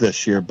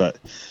this year, but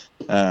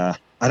I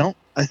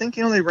think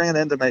he only ran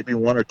into maybe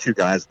 1 or 2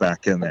 guys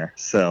back in there.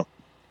 So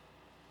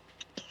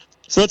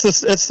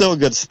it's still a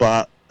good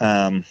spot.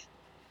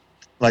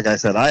 Like I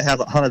said, I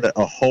haven't hunted it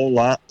a whole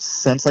lot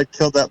since I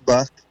killed that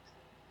buck.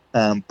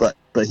 But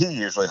he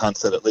usually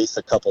hunts it at least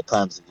a couple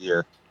times a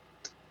year,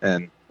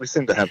 and we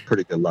seem to have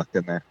pretty good luck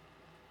in there.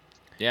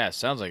 Yeah, it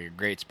sounds like a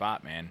great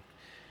spot, man.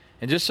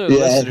 And just so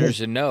listeners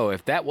to know,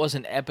 if that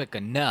wasn't epic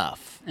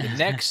enough, the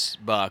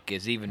next buck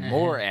is even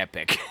more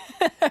epic.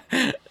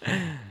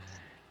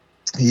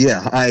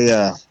 Yeah,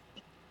 I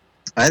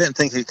didn't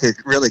think he could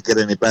really get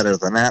any better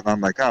than that. And I'm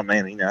like, oh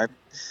man, I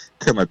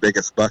killed my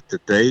biggest buck to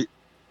date,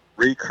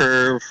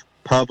 recurve,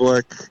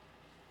 public,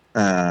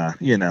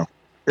 it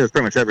was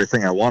pretty much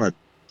everything I wanted.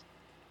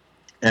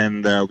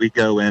 And we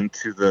go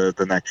into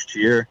the next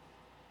year,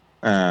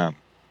 and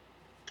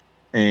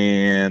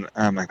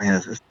I'm like,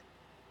 man,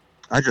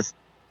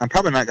 I'm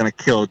probably not going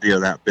to kill a deer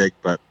that big,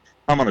 but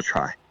I'm going to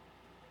try.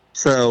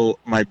 So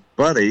my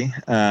buddy,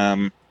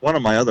 one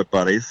of my other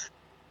buddies,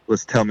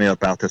 was telling me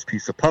about this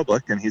piece of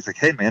public, and he's like,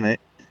 hey man,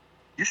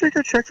 you should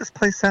go check this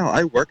place out.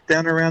 I work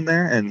down around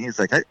there, and he's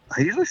like, I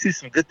usually see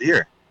some good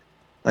deer.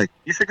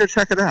 You should go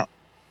check it out.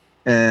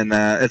 And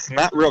it's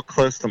not real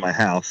close to my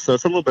house, so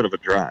it's a little bit of a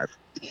drive.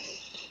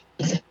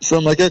 So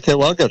I'm like, okay,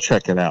 well, I'll go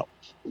check it out.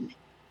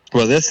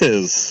 Well, this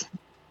is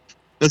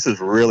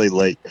really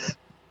late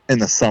in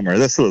the summer.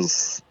 This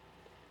was,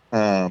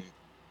 when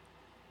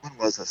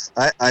was this?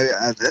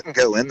 I didn't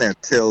go in there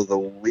till the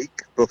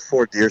week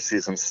before deer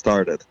season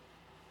started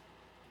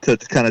to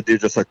kind of do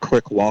just a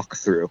quick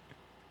walkthrough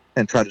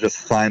and try to just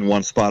find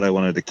one spot I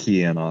wanted to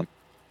key in on.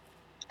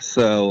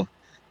 So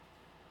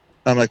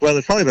I'm like, well,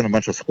 there's probably been a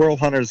bunch of squirrel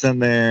hunters in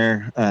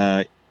there,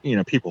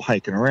 people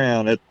hiking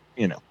around.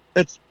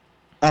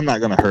 I'm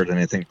not going to hurt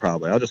anything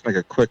probably. I'll just make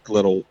a quick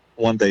little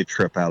one-day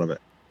trip out of it.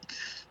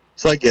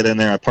 So I get in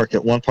there, I park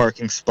at one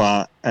parking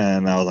spot,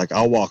 and I was like,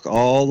 I'll walk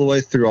all the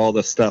way through all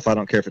this stuff. I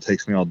don't care if it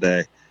takes me all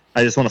day.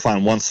 I just want to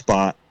find one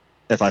spot.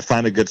 If I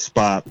find a good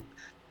spot,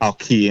 I'll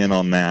key in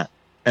on that.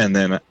 And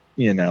then,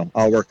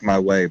 I'll work my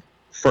way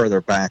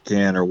further back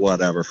in or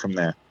whatever from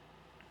there.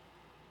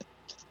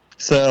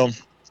 So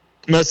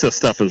most of the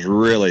stuff is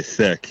really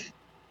thick.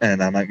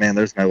 And I'm like, man,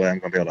 there's no way I'm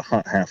going to be able to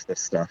hunt half this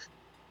stuff.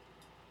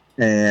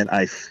 And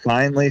I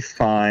finally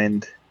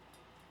find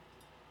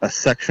a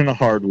section of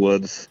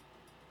hardwoods.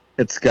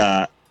 It's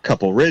got a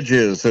couple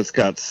ridges. It's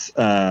got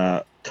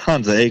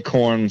tons of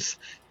acorns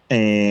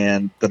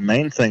And the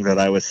main thing that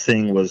I was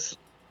seeing was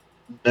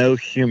no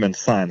human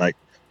sign, like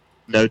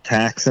no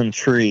tacks in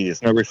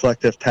trees, no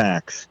reflective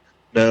tacks,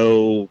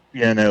 no,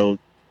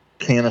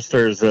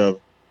 canisters of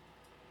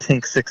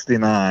Tink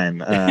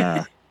 69.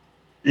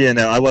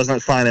 I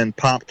wasn't finding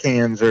pop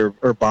cans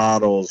or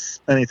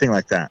bottles, anything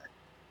like that.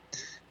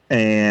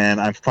 And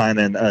I'm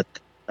finding a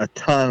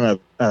ton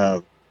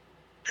of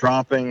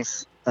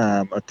droppings,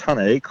 a ton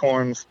of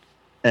acorns,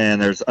 and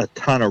there's a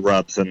ton of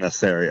rubs in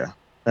this area.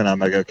 And I'm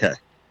like, okay,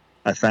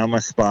 I found my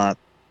spot.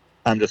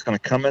 I'm just going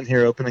to come in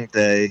here opening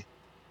day.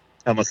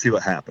 I'm going to see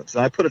what happens.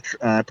 And I put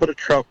a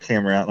trail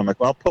camera out, and I'm like,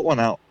 well, I'll put one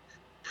out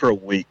for a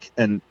week,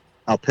 and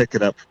I'll pick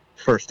it up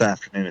first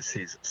afternoon of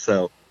season.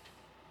 So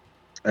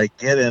I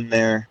get in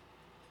there,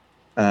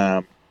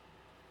 and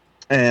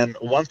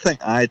one thing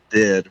I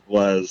did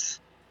was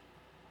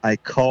I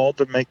called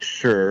to make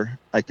sure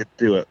I could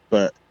do it,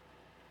 but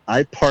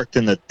I parked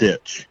in the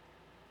ditch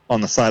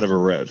on the side of a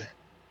road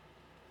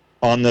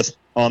on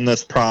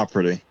this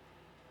property,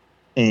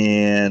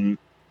 and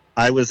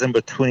I was in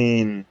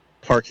between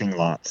parking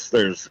lots.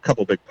 There's a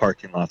couple big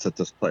parking lots at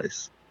this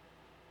place,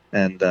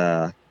 and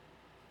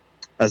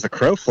as a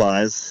crow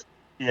flies,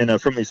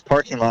 from these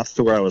parking lots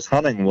to where I was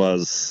hunting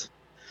was,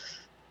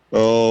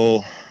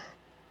 I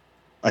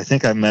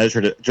think I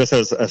measured it just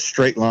as a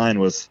straight line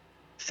was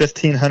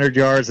 1,500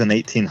 yards and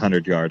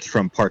 1,800 yards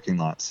from parking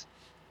lots.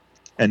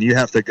 And you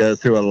have to go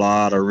through a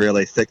lot of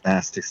really thick,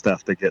 nasty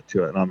stuff to get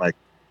to it. And I'm like,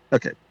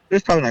 okay,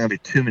 there's probably not going to be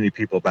too many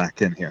people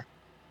back in here.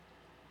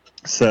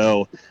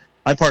 So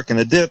I park in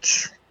a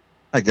ditch.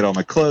 I get all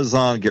my clothes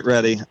on, get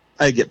ready.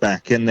 I get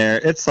back in there.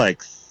 It's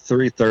like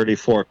 3:30,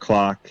 4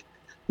 o'clock,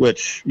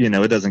 which,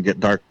 it doesn't get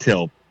dark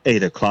till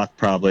 8 o'clock,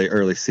 probably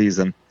early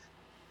season.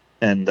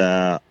 And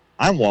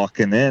I'm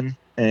walking in,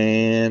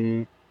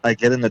 and I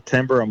get in the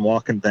timber. I'm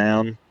walking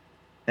down,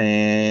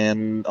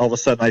 and all of a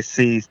sudden I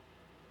see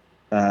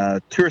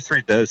 2 or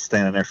 3 does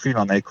standing there feeding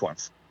on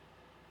acorns.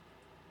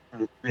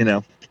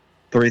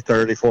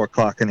 3:30, 4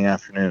 o'clock in the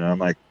afternoon. And I'm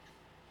like,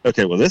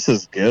 okay, well, this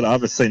is good.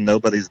 Obviously,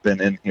 nobody's been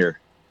in here.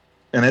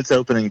 And it's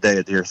opening day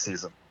of deer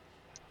season.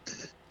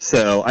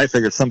 So I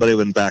figured somebody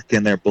would back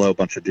in there, blow a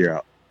bunch of deer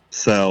out.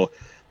 So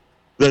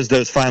those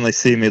does finally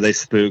see me. They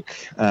spook.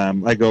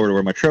 I go over to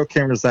where my trail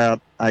camera's out.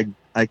 I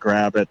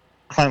grab it,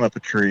 climb up a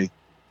tree,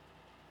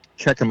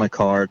 checking my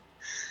card.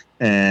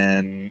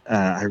 And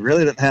I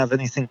really didn't have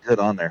anything good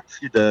on there. A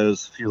few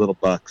does, a few little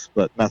bucks,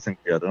 but nothing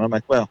good. And I'm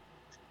like, well,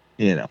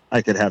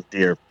 I could have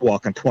deer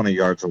walking 20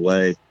 yards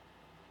away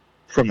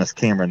from this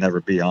camera and never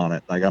be on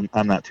it. Like,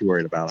 I'm not too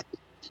worried about it.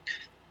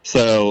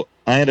 So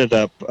I ended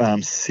up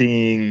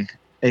seeing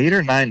 8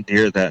 or 9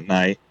 deer that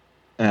night,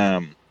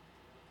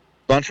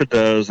 bunch of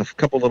does, a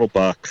couple little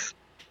bucks,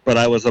 but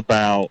I was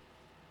about,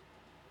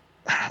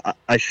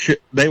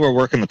 they were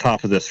working the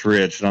top of this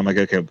ridge, and I'm like,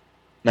 okay,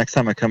 next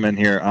time I come in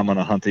here, I'm going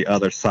to hunt the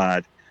other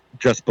side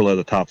just below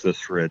the top of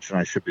this ridge, and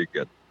I should be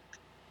good.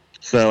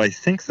 So I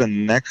think the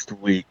next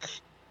week,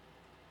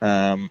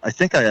 I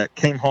think I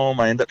came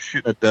home, I ended up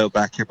shooting a doe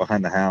back here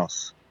behind the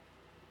house,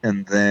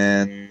 and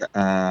then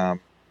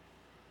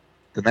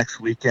the next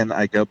weekend,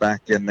 I go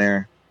back in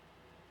there.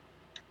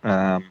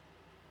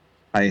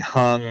 I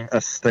hung a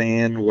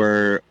stand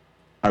where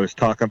I was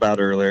talking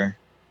about earlier,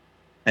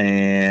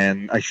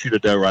 and I shoot a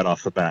doe right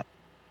off the bat.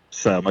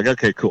 So I'm like,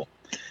 okay, cool.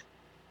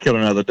 Kill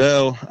another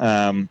doe.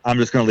 I'm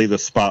just going to leave the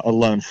spot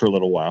alone for a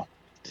little while.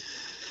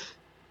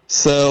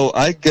 So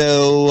I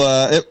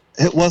go,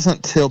 it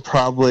wasn't till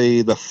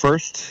probably the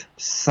first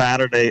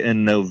Saturday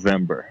in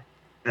November.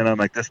 And I'm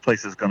like, this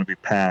place is going to be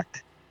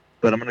packed.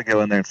 But I'm going to go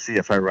in there and see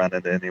if I run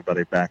into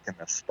anybody back in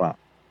this spot.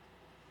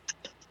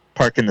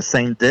 Park in the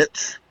same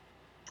ditch.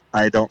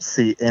 I don't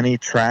see any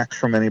tracks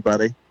from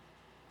anybody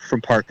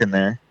from parking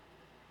there.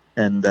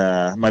 And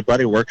my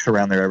buddy works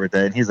around there every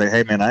day. And he's like,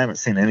 hey, man, I haven't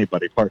seen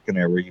anybody parking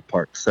there where you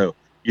park. So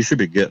you should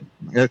be good.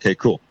 Okay,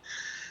 cool.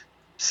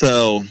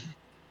 So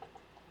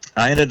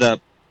I ended up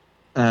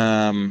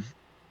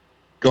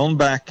going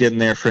back in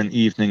there for an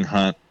evening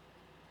hunt,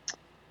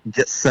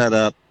 get set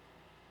up.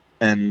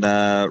 And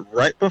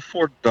right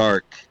before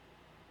dark,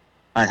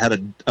 I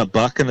had a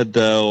buck and a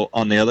doe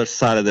on the other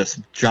side of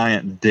this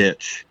giant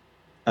ditch,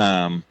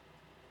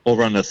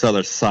 over on this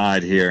other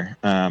side here.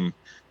 And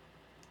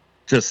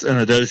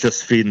the doe's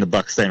just feeding, the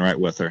buck staying right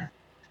with her.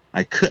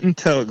 I couldn't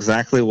tell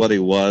exactly what he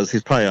was.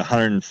 He's probably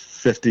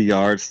 150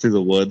 yards through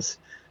the woods,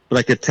 but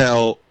I could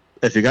tell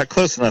if he got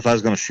close enough, I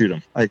was going to shoot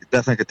him. I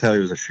definitely could tell he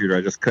was a shooter.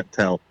 I just couldn't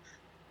tell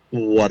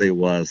what he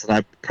was. And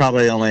I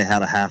probably only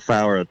had a half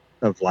hour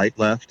of light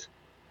left.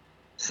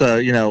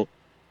 So,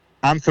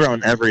 I'm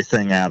throwing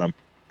everything at him.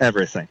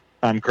 Everything.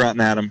 I'm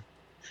grunting at him.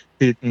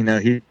 He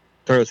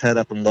throw his head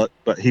up and look,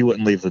 but he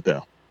wouldn't leave the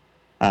doe.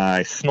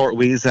 I snort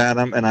wheeze at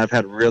him, and I've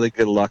had really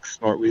good luck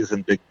snort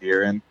wheezing big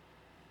deer.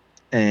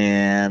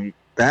 And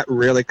that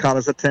really caught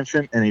his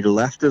attention, and he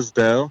left his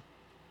doe,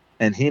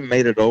 and he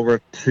made it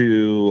over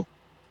to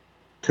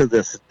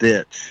this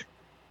ditch.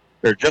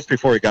 Or just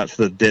before he got to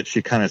the ditch,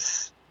 he kind of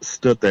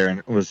stood there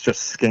and was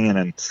just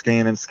scanning,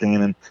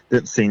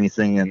 didn't see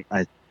anything, and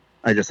I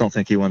I just don't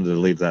think he wanted to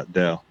leave that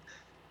doe.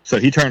 So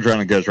he turns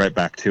around and goes right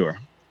back to her.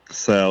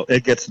 So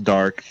it gets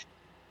dark.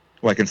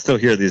 Well, I can still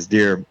hear these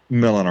deer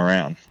milling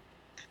around.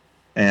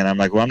 And I'm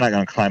like, well, I'm not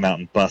going to climb out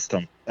and bust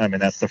them. I mean,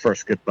 that's the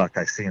first good buck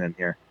I've seen in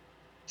here.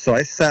 So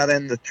I sat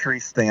in the tree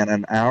stand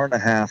an hour and a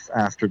half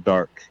after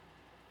dark.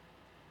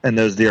 And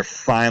those deer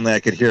finally, I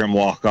could hear them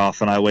walk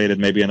off. And I waited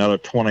maybe another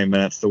 20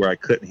 minutes to where I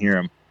couldn't hear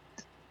them.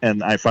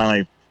 And I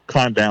finally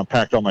climbed down,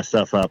 packed all my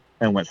stuff up,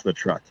 and went to the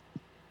truck.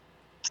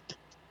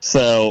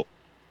 So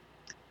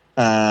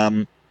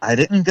I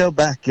didn't go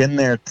back in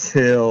there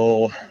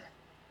till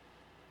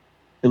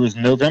it was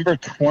November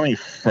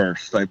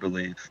 21st, I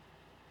believe.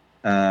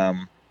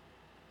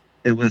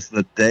 It was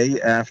the day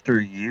after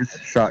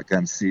youth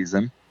shotgun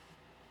season.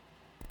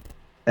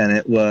 And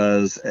it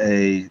was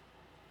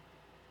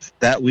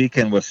that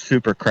weekend was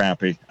super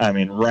crappy. I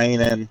mean,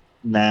 raining,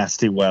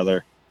 nasty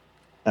weather.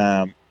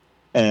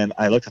 And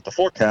I looked at the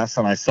forecast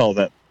and I saw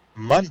that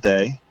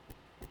Monday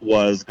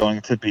was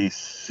going to be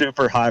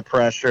super high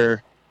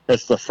pressure.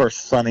 It's the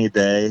first sunny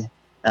day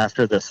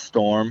after this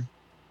storm.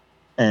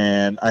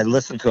 And I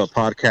listened to a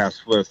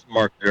podcast with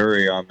Mark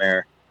Dury on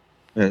there.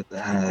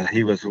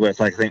 He was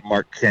with, I think,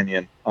 Mark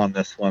Kenyon on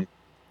this one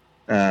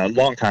a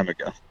long time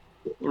ago.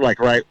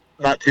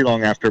 Not too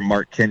long after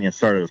Mark Kenyon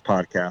started his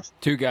podcast.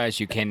 Two guys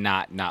you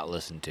cannot not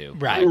listen to.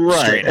 Right.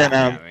 Right. And,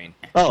 I mean,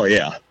 oh,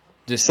 yeah.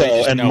 They just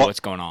know what's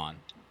going on.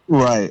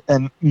 Right.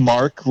 And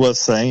Mark was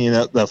saying,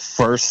 the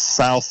first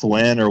south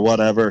wind or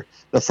whatever,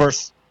 the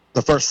first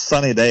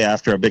sunny day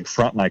after a big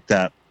front like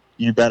that,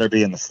 you better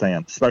be in the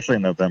stand, especially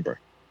in November.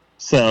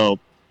 So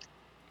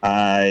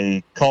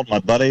I called my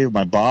buddy,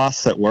 my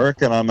boss at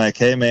work, and I'm like,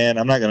 hey, man,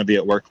 I'm not going to be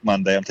at work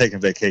Monday. I'm taking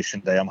vacation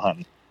day. I'm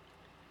hunting.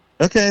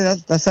 Okay,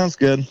 that sounds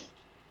good.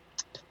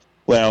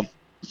 Well,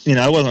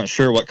 I wasn't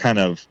sure what kind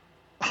of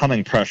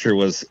hunting pressure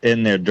was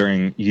in there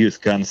during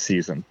youth gun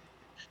season.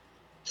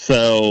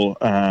 So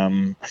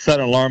I set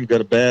an alarm, go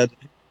to bed.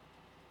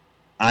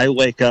 I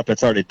wake up,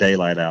 it's already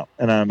daylight out.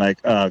 And I'm like,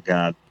 oh,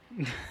 God,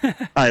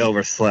 I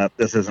overslept.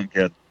 This isn't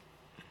good.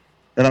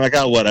 And I'm like,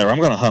 oh, whatever. I'm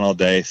going to hunt all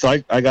day. So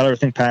I got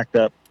everything packed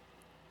up.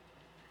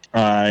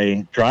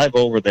 I drive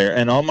over there.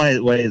 And on my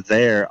way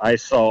there, I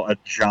saw a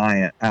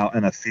giant out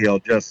in a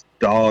field just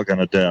dogging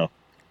a doe.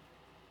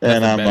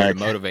 And I'm like, to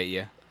motivate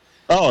you.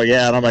 Oh,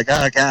 yeah. And I'm like,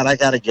 oh, God, I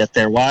got to get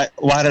there. Why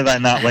did I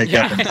not wake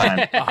up in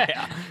time? Oh,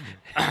 yeah.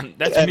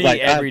 That's And, me like,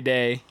 every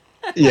day.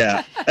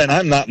 Yeah. And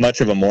I'm not much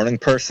of a morning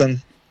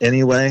person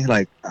anyway.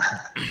 Like,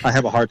 I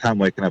have a hard time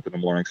waking up in the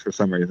mornings for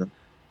some reason.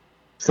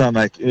 So I'm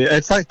like,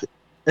 it's like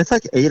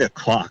 8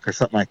 o'clock or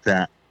something like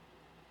that.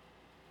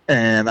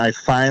 And I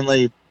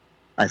finally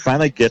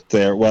get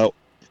there. Well,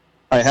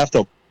 I have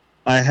to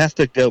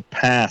go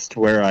past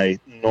where I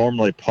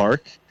normally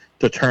park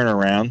to turn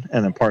around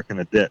and then park in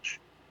a ditch.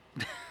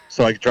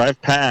 So I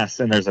drive past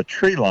and there's a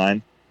tree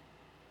line,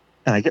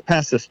 and I get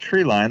past this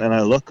tree line and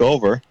I look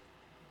over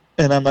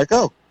and I'm like,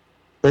 oh,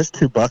 there's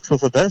 2 bucks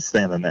with a doe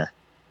standing there,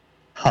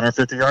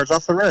 150 yards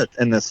off the road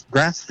in this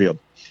grass field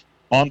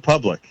on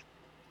public,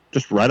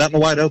 just right out in the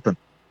wide open.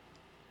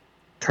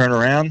 Turn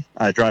around,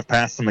 I drive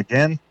past them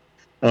again,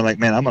 and I'm like,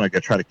 man, I'm going to go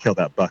try to kill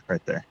that buck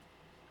right there.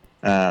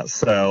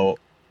 So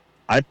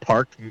I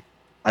parked,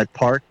 I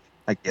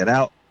get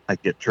out, I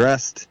get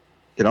dressed,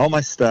 get all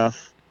my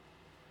stuff,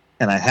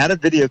 and I had a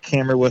video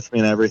camera with me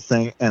and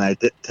everything, and I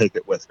didn't take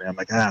it with me. I'm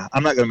like,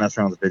 I'm not going to mess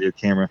around with the video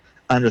camera.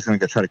 I'm just going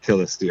to go try to kill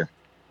this deer.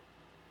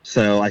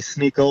 So I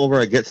sneak over,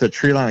 I get to the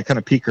tree line, I kind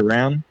of peek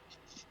around,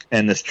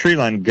 and this tree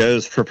line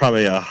goes for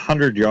probably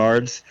 100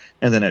 yards,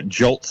 and then it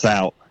jolts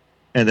out,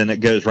 and then it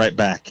goes right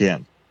back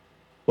in.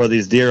 Well,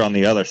 these deer on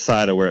the other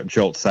side of where it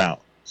jolts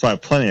out. So I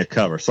have plenty of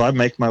cover. So I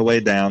make my way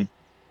down,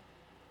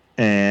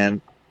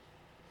 and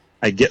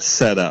I get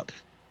set up.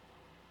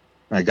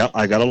 I got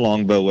a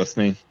longbow with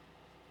me,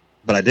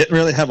 but I didn't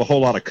really have a whole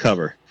lot of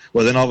cover.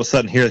 Well, then all of a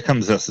sudden, here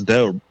comes this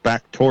doe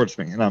back towards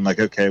me, and I'm like,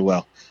 okay,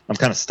 well, I'm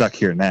kind of stuck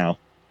here now.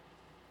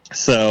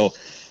 So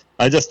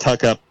I just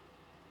tuck up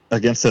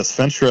against this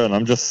fence row, and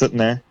I'm just sitting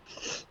there.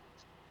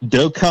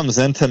 Doe comes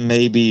into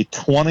maybe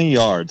 20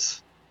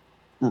 yards,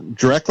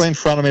 directly in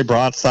front of me,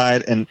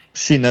 broadside, and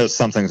she knows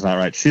something's not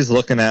right. She's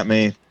looking at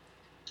me,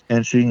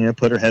 and she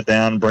put her head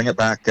down, bring it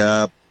back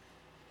up,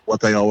 what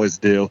they always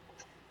do.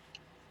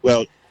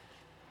 Well,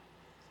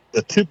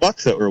 the 2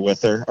 bucks that were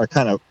with her are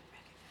kind of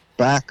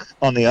back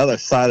on the other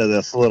side of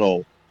this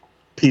little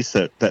piece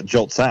that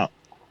jolts out.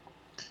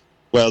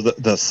 Well,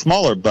 the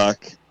smaller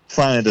buck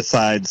finally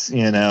decides,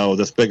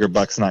 this bigger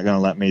buck's not going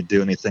to let me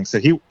do anything. So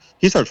he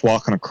starts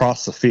walking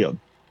across the field.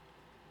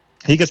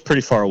 He gets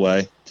pretty far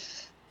away,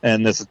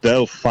 and this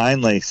doe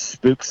finally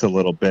spooks a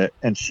little bit,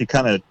 and she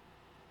kind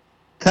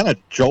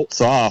of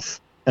jolts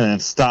off and then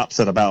stops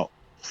at about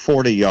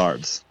 40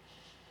 yards.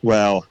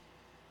 Well,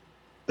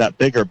 that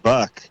bigger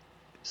buck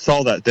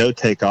saw that doe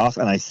take off,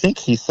 and I think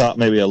he thought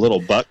maybe a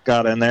little buck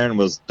got in there and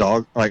was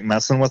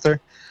messing with her.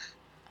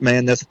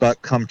 Man, this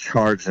buck come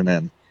charging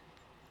in,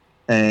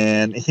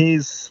 and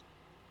he's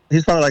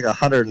probably like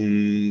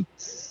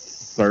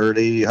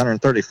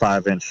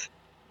 135 inch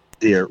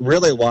deer,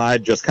 really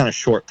wide, just kind of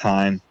short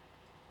tine.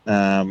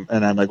 And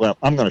I'm like, well,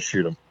 I'm going to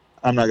shoot him.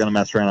 I'm not going to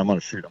mess around. I'm going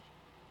to shoot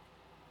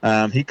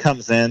him. He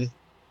comes in.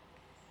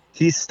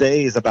 He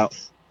stays about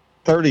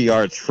 30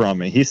 yards from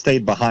me. He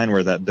stayed behind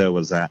where that doe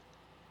was at.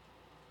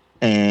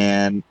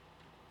 And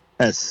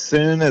as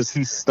soon as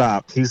he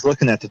stopped, he's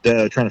looking at the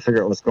doe, trying to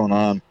figure out what's going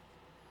on.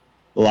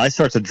 Well, I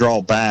start to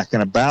draw back,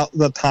 and about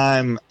the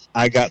time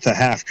I got to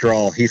half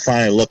draw, he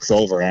finally looks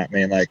over at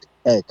me and like,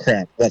 oh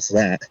crap, what's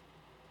that?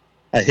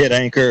 I hit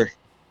anchor,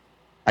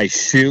 I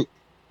shoot,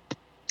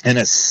 and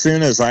as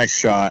soon as I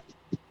shot,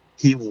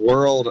 he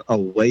whirled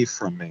away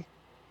from me,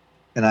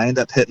 and I end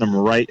up hitting him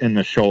right in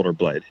the shoulder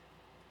blade.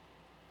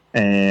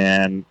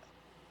 And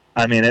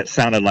I mean, it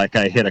sounded like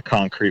I hit a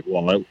concrete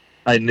wall.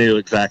 I knew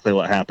exactly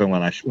what happened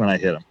when I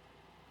hit him.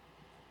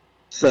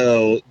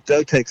 So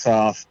doe takes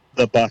off.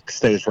 The buck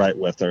stays right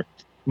with her.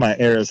 My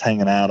arrow's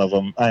hanging out of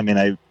him. I mean,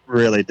 I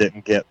really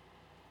didn't get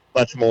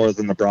much more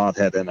than the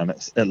broadhead in him,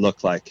 it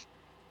looked like.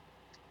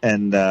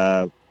 And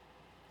I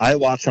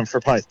watched him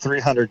for probably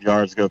 300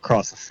 yards go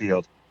across the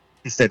field.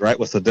 He stayed right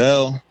with the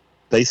doe.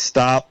 They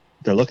stopped.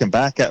 They're looking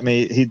back at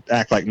me. He'd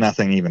act like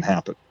nothing even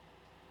happened.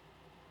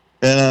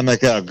 And I'm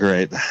like, oh,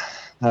 great.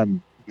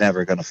 I'm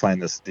never going to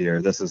find this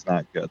deer. This is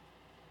not good.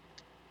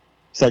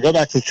 So I go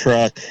back to the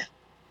truck,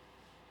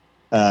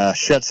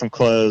 shed some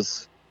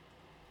clothes,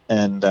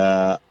 and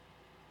I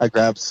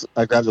grabbed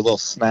a little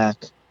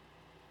snack,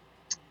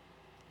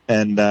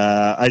 and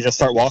I just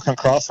start walking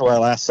across where I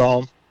last saw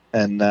him,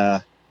 and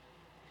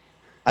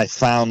I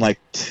found like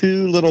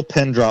 2 little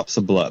pin drops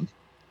of blood.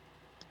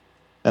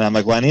 And I'm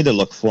like, well, I need to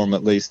look for them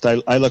at least.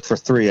 I looked for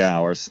 3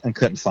 hours and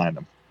couldn't find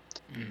them.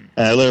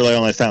 And I literally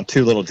only found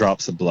 2 little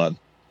drops of blood.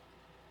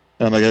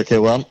 And I'm like, okay,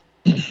 well,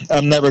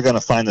 I'm never going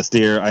to find this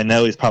deer. I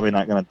know he's probably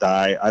not going to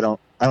die. I don't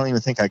even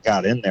think I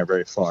got in there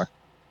very far.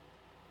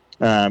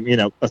 A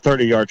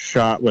 30-yard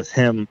shot with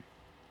him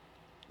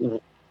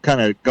kind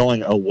of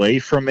going away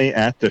from me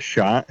at the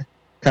shot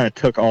kind of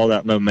took all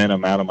that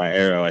momentum out of my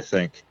arrow, I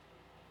think.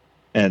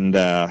 And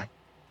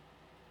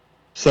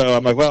so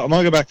I'm like, well, I'm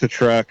going to go back to the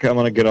truck. I'm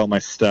going to get all my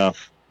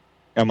stuff.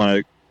 I'm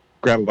going to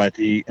grab a bite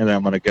to eat, and then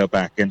I'm going to go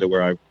back into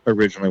where I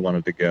originally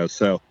wanted to go.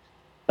 So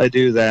I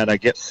do that. I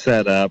get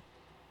set up.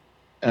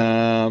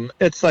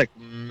 It's like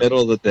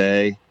middle of the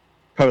day,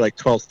 probably like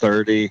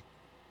 12:30.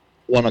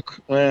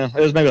 It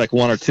was maybe like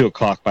 1 or 2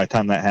 o'clock by the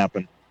time that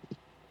happened.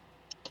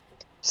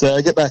 So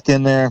I get back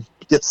in there,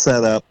 get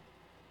set up,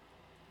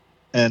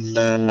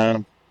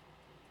 and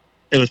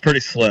it was pretty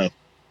slow.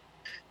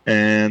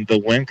 And the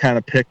wind kind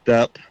of picked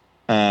up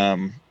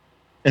in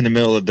the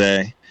middle of the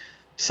day.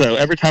 So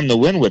every time the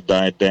wind would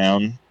die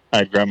down,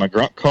 I'd grab my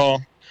grunt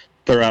call,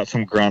 throw out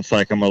some grunts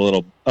like I'm a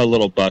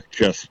little buck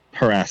just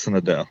harassing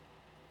the doe.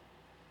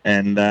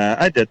 And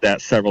I did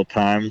that several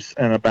times.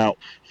 And about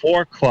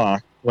 4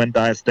 o'clock, wind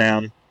dies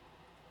down,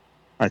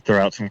 I throw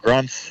out some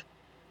grunts.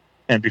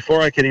 And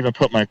before I could even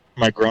put my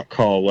grunt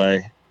call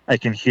away, I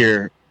can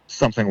hear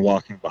something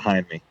walking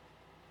behind me.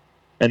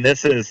 And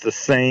this is the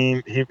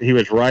same. He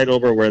was right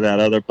over where that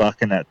other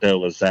buck and that doe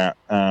was at,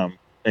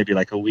 maybe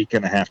like a week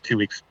and a half, 2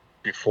 weeks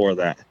before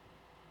that.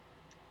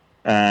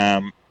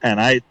 And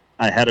I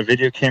had a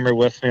video camera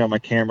with me on my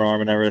camera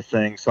arm and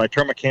everything. So I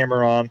turned my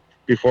camera on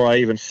before I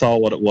even saw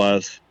what it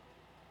was.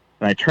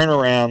 And I turn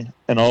around,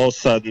 and all of a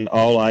sudden,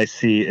 all I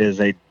see is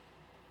a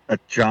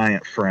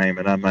giant frame.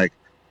 And I'm like,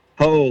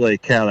 holy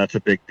cow, that's a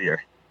big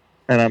deer.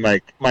 And I'm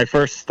like, my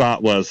first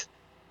thought was,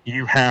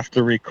 you have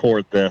to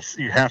record this.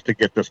 You have to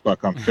get this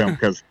buck on film,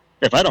 because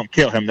if I don't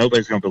kill him,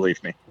 nobody's going to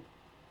believe me.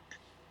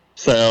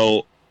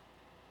 So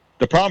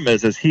the problem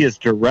is he is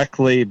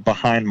directly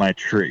behind my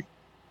tree.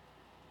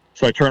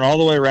 So I turn all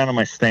the way around on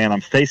my stand.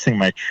 I'm facing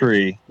my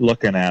tree,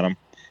 looking at him.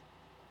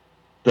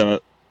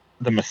 The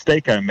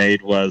mistake I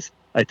made was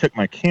I took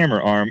my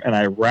camera arm and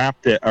I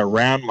wrapped it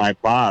around my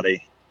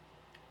body.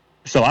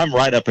 So I'm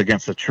right up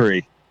against the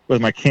tree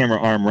with my camera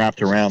arm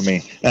wrapped around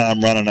me, and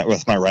I'm running it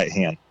with my right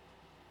hand.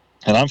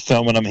 And I'm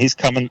filming him. He's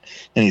coming,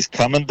 and he's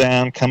coming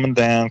down,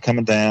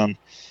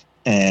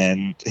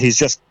 and he's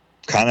just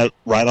kind of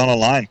right on a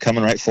line,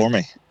 coming right for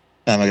me.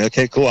 And I'm like,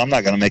 okay, cool. I'm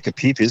not going to make a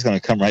peep. He's going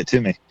to come right to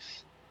me.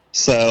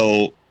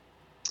 So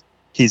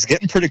he's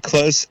getting pretty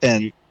close,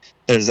 and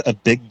there's a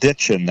big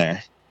ditch in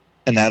there.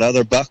 And that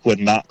other buck would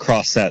not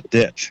cross that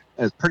ditch.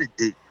 It's pretty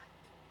deep.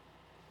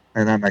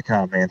 And I'm like,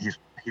 oh, man, he's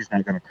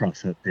not going to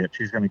cross that ditch.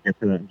 He's going to get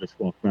to that and just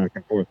walk back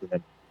and forth and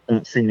then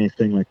not see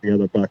anything like the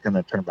other buck and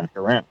then turn back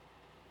around.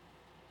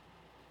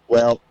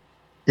 Well,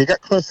 he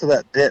got close to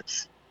that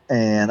ditch,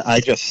 and I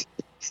just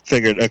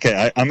figured,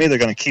 okay, I'm either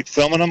going to keep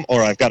filming him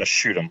or I've got to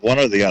shoot him, one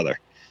or the other.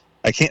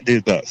 I can't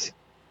do both.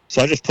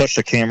 So I just pushed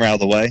the camera out of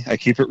the way. I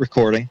keep it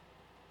recording.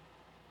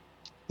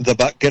 The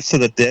buck gets to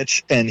the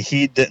ditch, and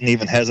he didn't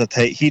even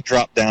hesitate. He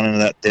dropped down into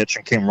that ditch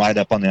and came right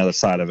up on the other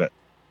side of it.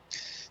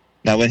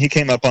 Now, when he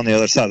came up on the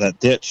other side of that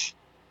ditch,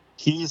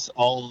 he's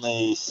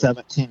only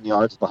 17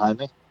 yards behind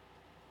me.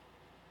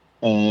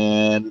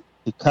 And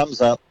he comes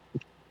up.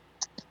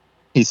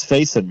 He's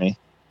facing me,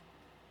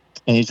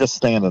 and he's just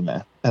standing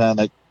there. And I'm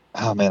like,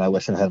 oh, man, I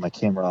wish I had my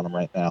camera on him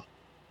right now.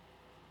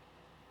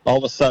 All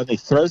of a sudden, he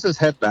throws his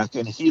head back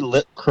and he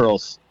lip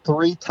curls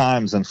 3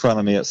 times in front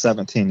of me at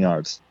 17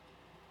 yards.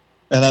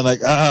 And I'm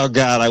like, oh,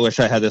 God, I wish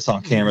I had this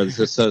on camera. This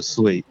is so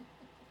sweet.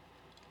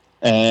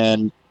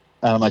 And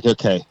I'm like,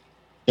 okay,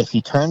 if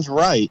he turns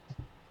right,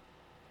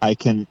 I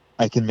can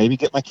maybe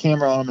get my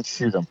camera on him and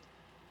shoot him.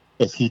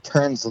 If he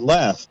turns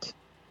left,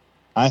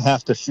 I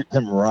have to shoot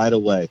him right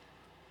away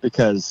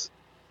because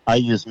I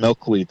use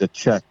milkweed to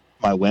check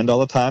my wind all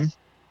the time.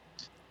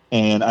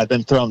 And I've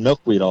been throwing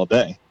milkweed all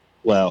day.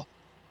 Well,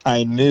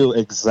 I knew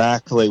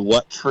exactly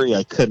what tree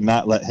I could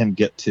not let him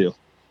get to.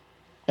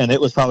 And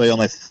it was probably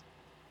only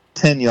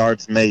 10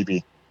 yards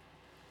maybe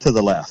to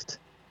the left.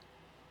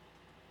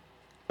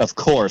 Of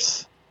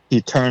course,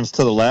 he turns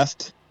to the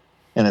left.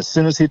 And as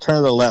soon as he turned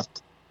to the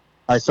left,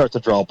 I start to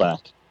draw back.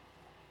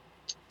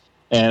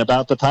 And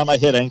about the time I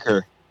hit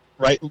anchor,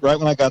 right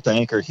when I got to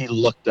anchor, he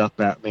looked up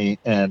at me.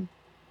 And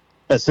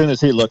as soon as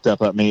he looked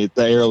up at me,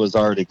 the arrow was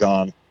already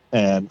gone.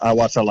 And I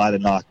watched a light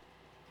and knock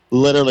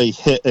literally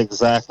hit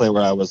exactly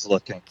where I was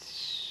looking.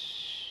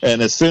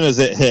 And as soon as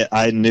it hit,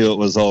 I knew it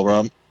was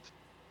over.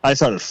 I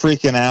started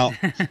freaking out.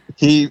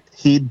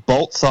 He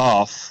bolts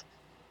off,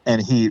 and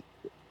he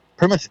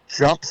pretty much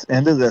jumps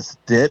into this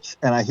ditch,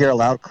 and I hear a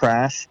loud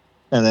crash,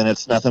 and then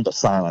it's nothing but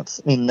silence.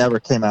 He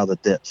never came out of the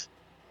ditch.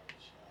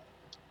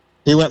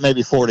 He went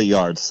maybe 40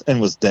 yards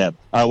and was dead.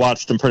 I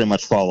watched him pretty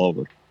much fall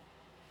over.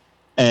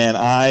 And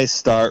I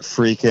start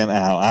freaking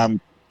out.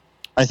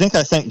 I think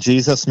I thanked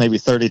Jesus maybe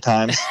 30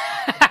 times.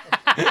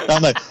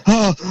 I'm like,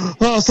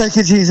 oh, thank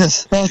you,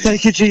 Jesus. Oh,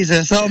 thank you,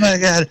 Jesus. Oh, my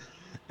God.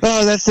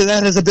 Oh,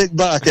 that is a big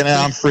buck. And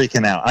I'm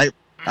freaking out.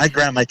 I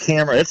grabbed my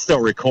camera. It's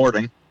still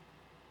recording.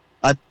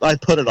 I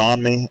put it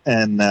on me,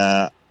 and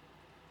I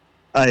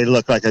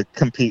look like a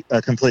complete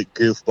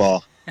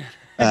goofball.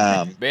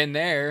 Been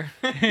there.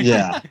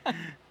 Yeah.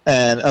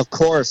 And, of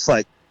course,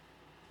 like,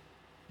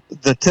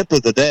 the tip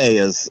of the day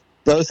is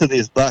both of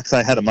these bucks,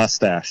 I had a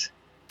mustache.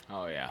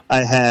 Oh, yeah.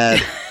 I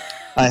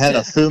had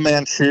a Fu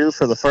Manchu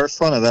for the first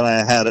one, and then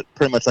I had it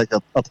pretty much like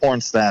a porn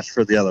stash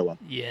for the other one.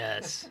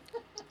 Yes.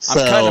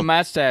 So, I'm cutting a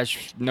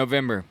mustache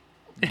November.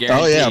 Guaranteed.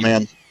 Oh, yeah,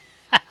 man.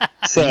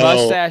 So,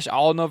 Mustache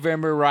all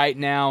November right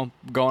now,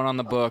 going on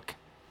the book.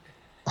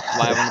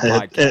 Live on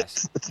the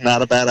podcast. It's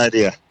not a bad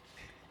idea.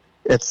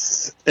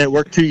 It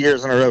worked 2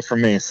 years in a row for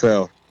me.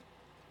 So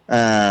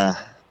I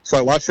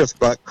watched this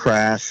buck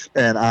crash,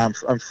 and I'm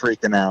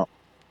freaking out.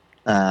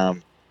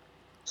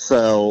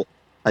 So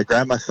I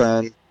grab my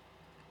phone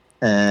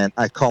and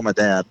I call my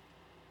dad.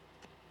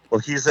 Well,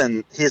 he's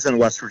in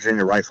West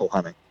Virginia rifle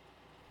hunting.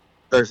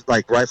 There's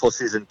like rifle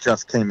season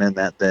just came in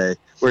that day.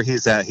 Where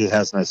he's at, he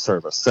has no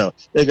service. So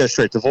it goes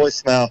straight to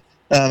voicemail.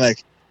 And I'm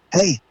like,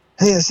 hey,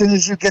 as soon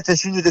as you get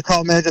this, you need to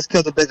call me. I just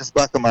killed the biggest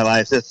buck of my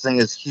life. This thing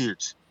is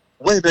huge.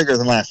 Way bigger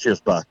than last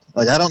year's buck.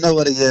 Like, I don't know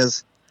what he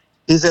is.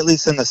 He's at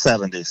least in the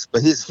 70s,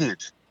 but he's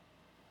huge.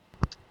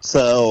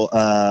 So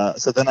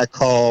then I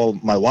call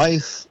my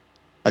wife.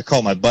 I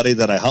call my buddy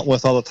that I hunt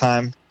with all the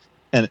time.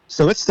 And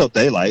so it's still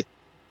daylight.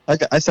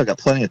 I still got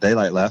plenty of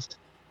daylight left.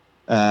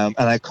 And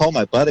I call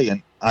my buddy,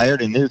 and I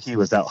already knew he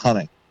was out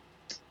hunting.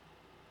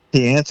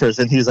 He answers,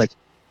 and he's like,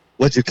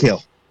 what'd you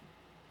kill?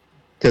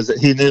 Because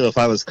he knew if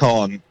I was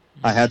calling,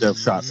 I had to have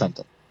shot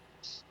something.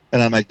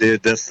 And I'm like,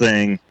 dude, this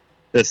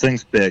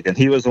thing's big. And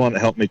he was the one that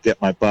helped me get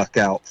my buck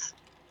out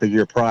the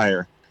year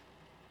prior.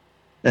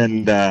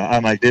 And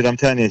I'm like, dude, I'm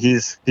telling you,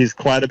 he's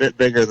quite a bit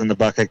bigger than the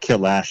buck I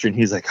killed last year. And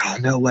he's like, oh,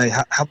 no way.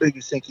 How big do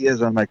you think he is?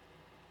 And I'm like,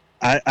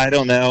 I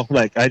don't know.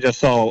 Like, I just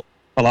saw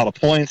a lot of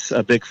points,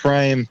 a big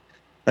frame.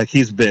 Like,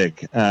 he's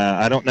big.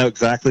 I don't know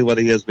exactly what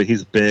he is, but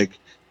he's big.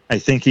 I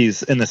think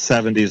he's in the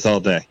 70s all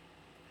day.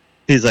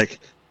 He's like,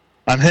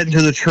 I'm heading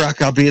to the truck.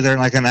 I'll be there in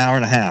like an hour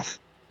and a half.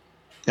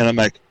 And I'm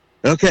like,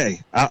 okay,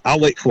 I'll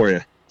wait for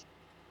you.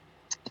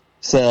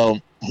 So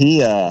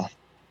he, I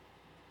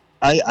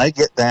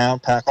get down,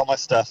 pack all my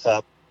stuff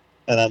up,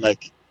 and I'm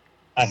like,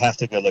 I have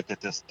to go look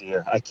at this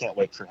deer. I can't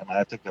wait for him. I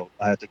have to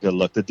go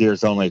look. The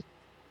deer's only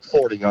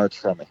 40 yards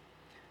from me.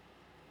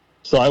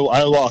 So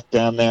I walk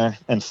down there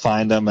and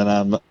find him,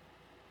 and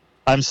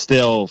I'm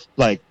still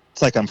like,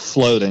 it's like I'm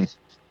floating.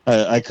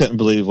 I couldn't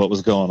believe what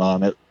was going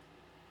on. It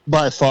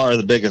by far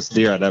the biggest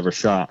deer I'd ever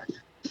shot.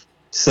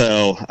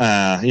 So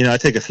I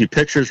take a few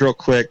pictures real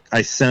quick.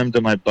 I send them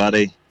to my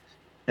buddy,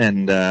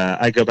 and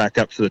I go back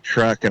up to the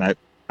truck, and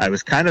I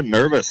was kind of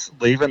nervous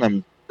leaving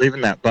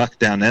that buck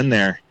down in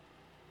there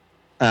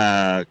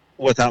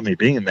without me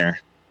being there.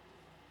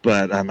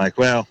 But I'm like,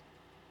 well,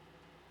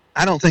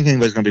 I don't think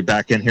anybody's going to be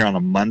back in here on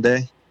a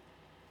Monday.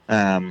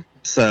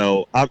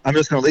 So I'm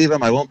just going to leave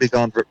him. I won't be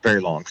gone for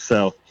very long.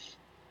 So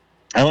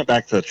I went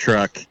back to the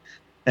truck,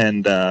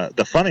 and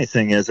the funny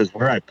thing is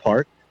where I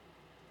parked,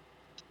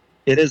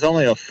 it is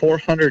only a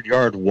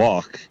 400-yard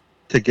walk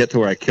to get to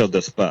where I killed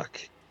this buck.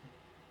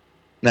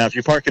 Now, if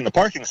you park in the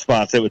parking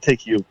spots, it would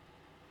take you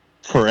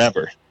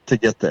forever to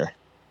get there.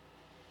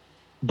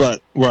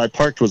 But where I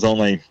parked was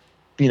only,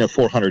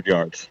 400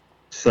 yards.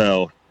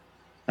 So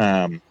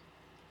I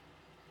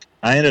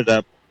ended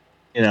up,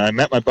 I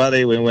met my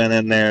buddy. We went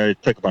in there,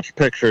 took a bunch of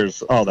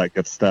pictures, all that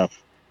good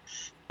stuff.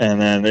 And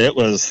then it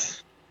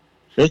was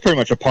pretty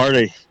much a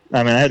party.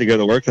 I mean, I had to go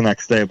to work the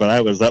next day, but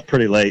I was up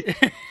pretty late.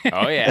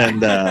 Oh yeah.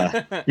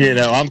 And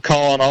I'm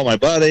calling all my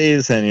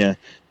buddies, and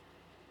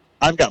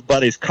I've got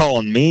buddies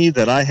calling me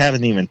that I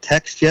haven't even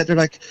texted yet. They're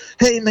like,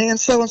 "Hey man,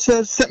 so and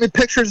so sent me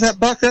pictures of that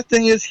buck. That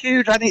thing is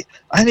huge.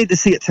 I need to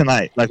see it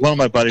tonight." Like one of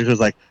my buddies was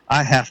like,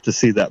 "I have to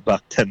see that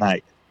buck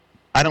tonight.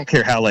 I don't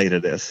care how late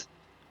it is."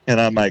 And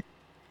I'm like,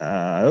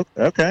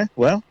 "Okay,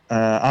 well,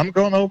 I'm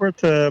going over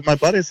to my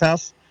buddy's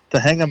house to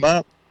hang him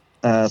up.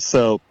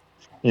 So,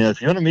 if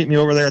you want to meet me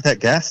over there at that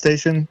gas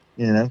station,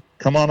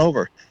 come on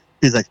over."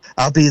 He's like,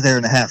 "I'll be there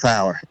in a half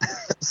hour."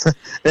 So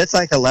it's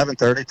like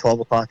 11:30, 12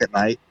 o'clock at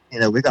night.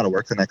 We got to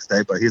work the next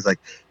day, but he's like,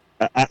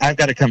 I've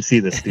got to come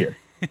see this deer.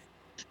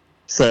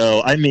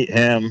 So I meet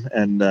him,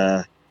 and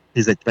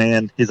he's like,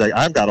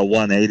 "I've got a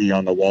 180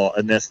 on the wall,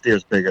 and this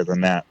deer's bigger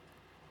than that."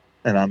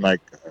 And I'm like,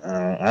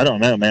 "I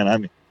don't know,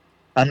 man.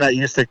 I'm not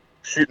used to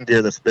shooting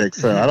deer this big,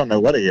 so I don't know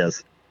what he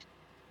is."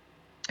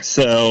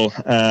 So,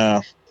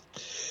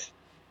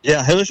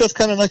 it was just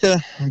kind of like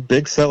a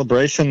big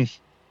celebration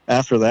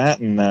after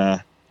that, and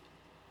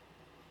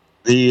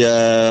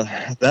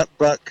that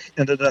buck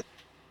ended up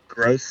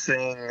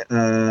grossing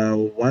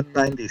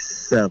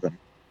 197.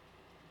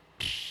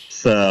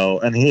 So,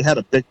 and he had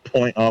a big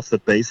point off the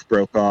base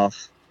broke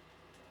off.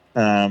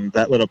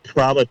 That would have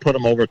probably put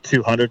him over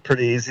 200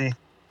 pretty easy.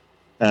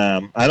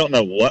 I don't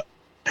know what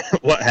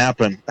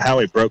happened, how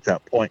he broke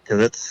that point,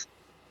 because it's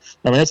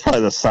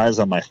probably the size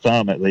of my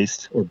thumb at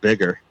least, or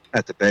bigger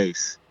at the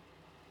base.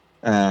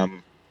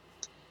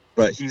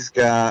 But he's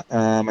got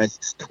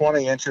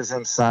 20 inches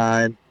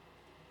inside.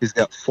 He's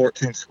got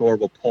 14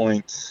 scoreable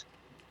points.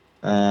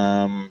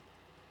 One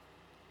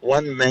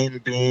main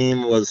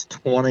beam was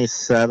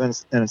 27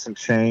 and some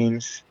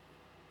change.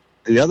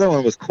 The other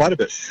one was quite a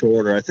bit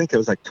shorter. I think it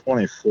was like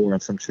 24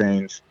 and some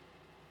change.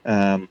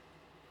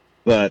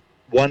 But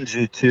one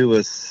G2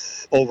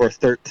 was over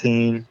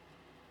 13.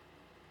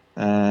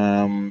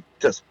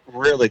 Just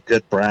really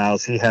good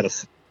brows. He had a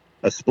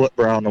split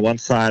brow on the one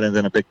side and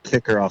then a big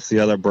kicker off the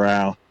other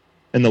brow.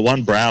 And the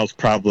one brow's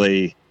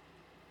probably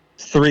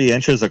 3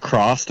 inches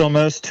across,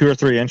 almost 2 or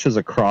 3 inches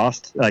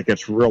across. Like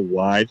it's real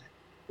wide,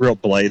 real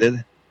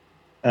bladed.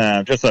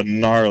 Just a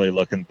gnarly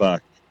looking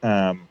buck.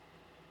 I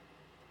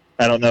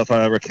don't know if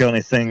I'll ever kill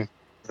anything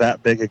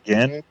that big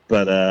again,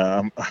 but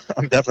I'm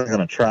definitely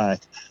going to try.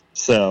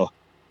 So,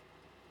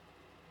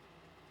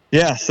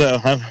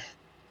 so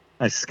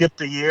I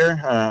skipped a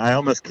year. I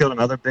almost killed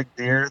another big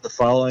deer the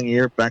following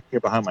year back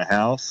here behind my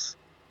house.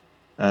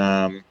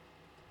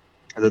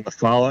 And then the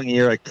following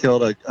year, I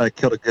killed a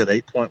good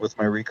 8-point with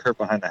my recurve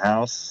behind the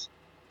house.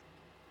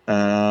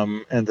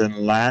 And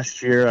then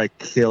last year, I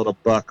killed a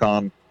buck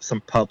on some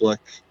public.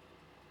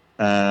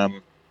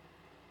 It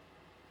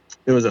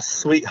was a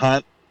sweet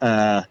hunt.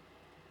 I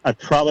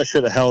probably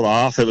should have held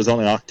off. It was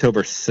only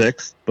October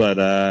 6th,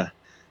 but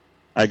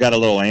I got a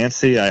little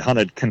antsy. I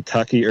hunted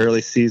Kentucky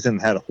early season,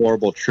 had a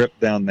horrible trip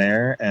down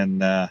there,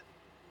 and I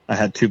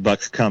had 2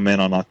 bucks come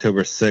in on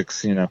October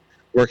 6th,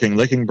 working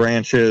licking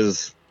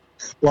branches,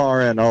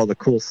 exploring all the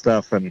cool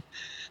stuff, and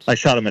I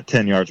shot him at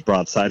 10 yards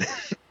broadside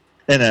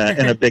in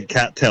a big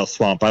cattail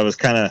swamp. I was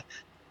kind of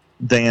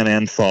Dan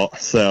end fault,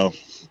 so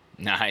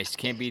nice.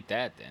 Can't beat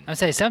that then. I'd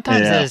say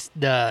sometimes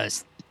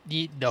the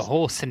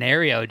whole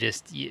scenario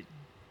just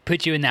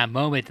put you in that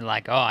moment and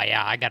like, oh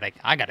yeah, I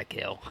gotta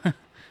kill.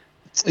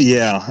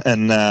 Yeah,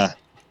 and the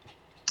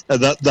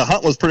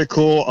hunt was pretty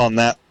cool on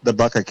that. The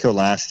buck I killed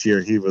last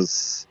year, he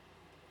was.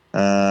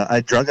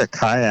 I drug a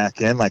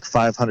kayak in like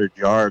 500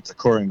 yards,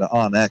 according to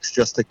OnX,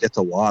 just to get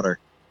to water.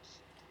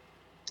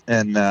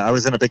 And I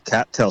was in a big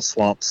cattail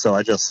swamp, so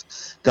I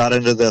just got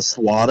into this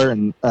water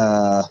and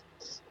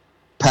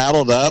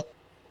paddled up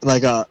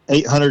like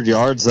 800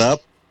 yards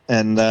up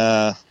and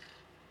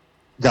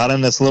got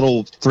in this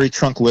little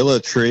 3-trunk willow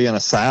tree in a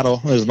saddle.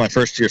 It was my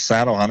first year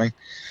saddle hunting.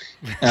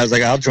 And I was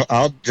like,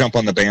 I'll jump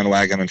on the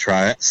bandwagon and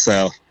try it.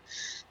 So,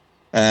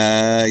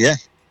 end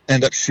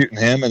up shooting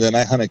him, and then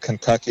I hunted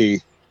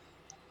Kentucky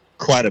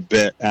quite a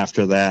bit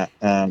after that,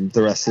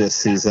 the rest of this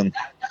season.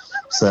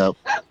 So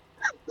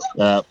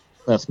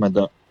that's my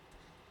dog.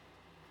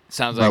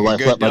 Sounds like my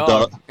wife let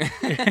dog. My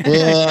dog.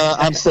 Yeah,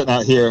 I'm sitting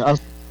out here. I'm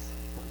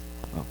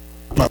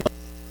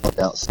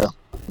out. So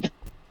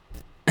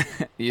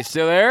you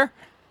still there?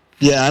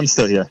 Yeah, I'm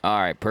still here. All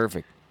right,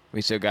 perfect.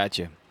 We still got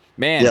you,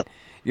 man. Yep.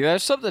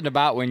 There's something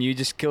about when you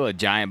just kill a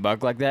giant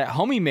buck like that.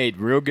 Homie made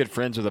real good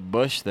friends with a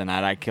bush the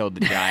night I killed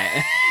the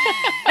giant.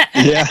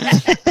 Yeah.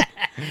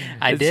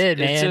 I did,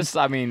 man. It's just,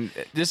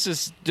 this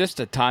is just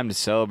a time to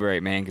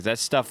celebrate, man, because that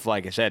stuff,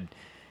 like I said,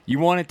 you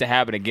want it to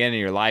happen again in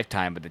your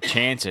lifetime, but the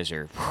chances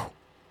are,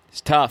 it's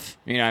tough.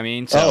 You know what I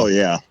mean? So, oh,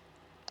 yeah.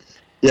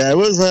 Yeah, it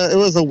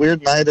was a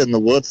weird night in the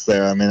woods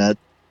there. I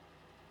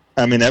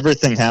mean,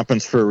 everything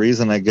happens for a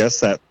reason, I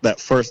guess.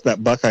 That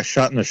buck I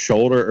shot in the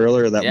shoulder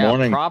earlier that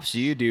morning. Props to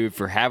you, dude,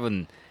 for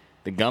having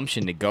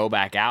gumption to go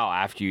back out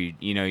after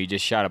you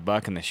just shot a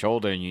buck in the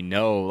shoulder,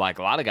 and like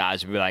a lot of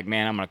guys would be like,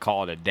 man, I'm gonna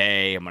call it a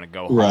day. I'm gonna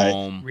go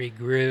home,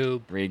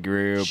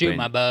 regroup, shoot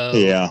my bow.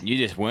 Yeah, you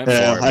just went for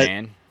it,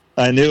 man.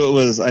 I knew it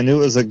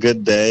was a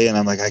good day, and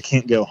I'm like, I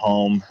can't go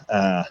home.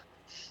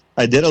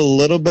 I did a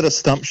little bit of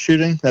stump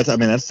shooting.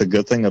 That's the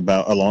good thing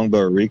about a longbow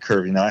or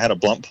recurve. I had a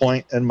blunt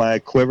point in my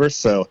quiver,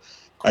 so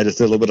I just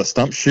did a little bit of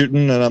stump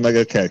shooting, and I'm like,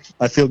 okay,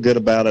 I feel good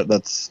about it.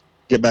 Let's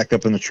get back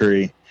up in the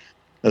tree.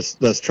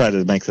 Let's try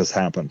to make this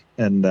happen.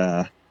 And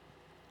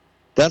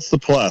that's the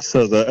plus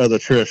of the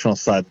traditional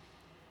side.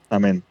 I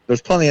mean,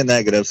 there's plenty of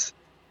negatives.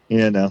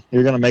 You're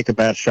going to make a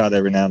bad shot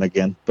every now and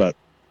again, but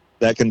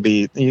that can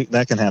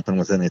happen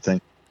with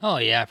anything. Oh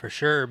yeah, for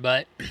sure.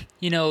 But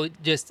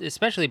just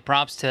especially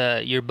props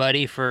to your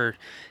buddy for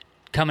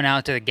coming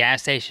out to the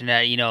gas station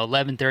at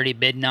 11:30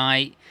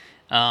 midnight.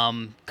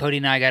 Cody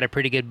and I got a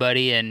pretty good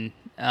buddy, and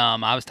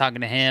I was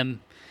talking to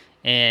him,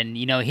 and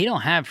he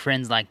don't have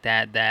friends like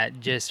that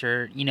just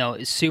are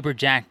super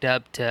jacked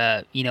up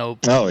to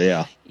oh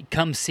yeah,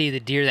 come see the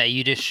deer that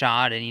you just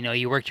shot, and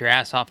you worked your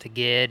ass off to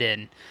get.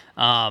 And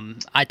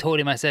I told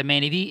him, I said,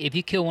 man, if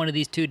you kill one of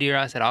these 2 deer,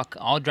 I said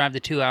I'll drive the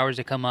 2 hours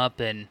to come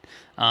up, and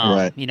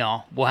right.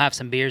 We'll have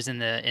some beers in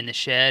the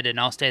shed, and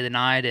I'll stay the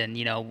night, and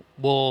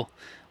we'll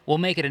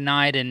make it a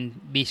night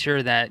and be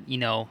sure that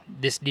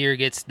this deer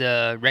gets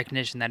the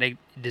recognition that it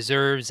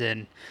deserves,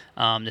 and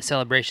the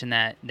celebration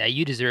that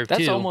you deserve too.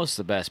 That's almost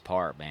the best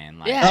part, man.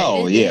 Like,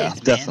 yeah,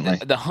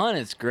 definitely. The hunt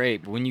is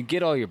great, but when you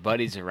get all your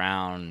buddies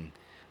around,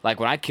 like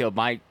when I killed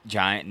my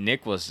giant,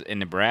 Nick was in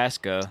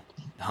Nebraska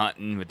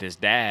hunting with his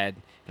dad,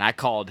 and I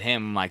called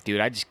him. I'm like, dude,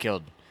 I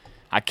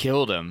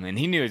killed him, and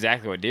he knew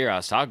exactly what deer I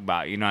was talking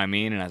about. You know what I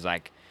mean? And I was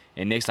like,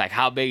 and Nick's like,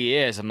 how big he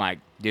is? I'm like,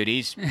 dude,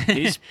 he's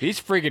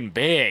freaking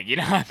big. You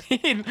know what I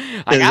mean? Like,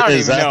 I don't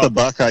is even that know. the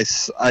buck?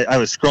 I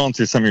was scrolling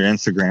through some of your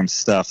Instagram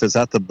stuff. Is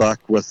that the buck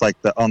with like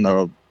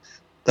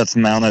that's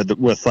mounted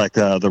with like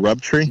the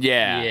rub tree?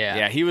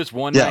 Yeah. He was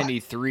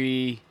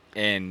 193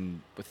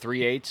 and with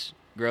 3/8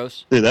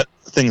 gross. Dude, that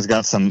thing's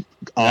got some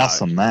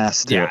awesome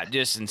mass to Yeah, it.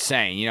 just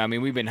insane. I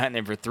mean, we've been hunting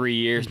him for 3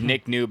 years.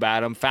 Nick knew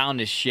about him, found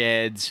his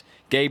sheds,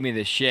 gave me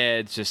the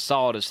sheds, just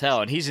solid as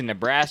hell. And he's in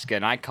Nebraska,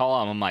 and I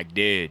call him. I'm like,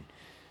 dude,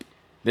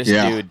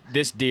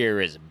 this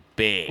deer is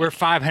big. We're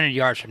 500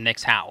 yards from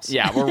Nick's house.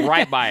 Yeah, we're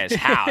right by his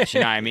house. You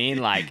know what I mean?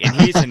 Like, and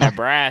he's in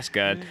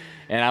Nebraska,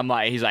 and I'm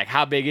like, he's like,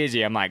 how big is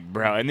he? I'm like,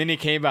 bro. And then he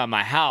came by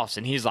my house,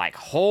 and he's like,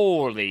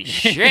 holy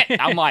shit.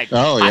 I'm like,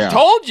 oh yeah, I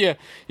told you.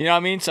 You know what I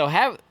mean? So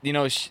have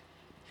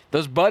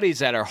those buddies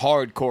that are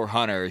hardcore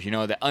hunters,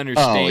 that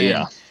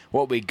understand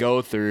what we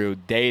go through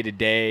day to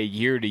day,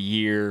 year to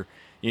year.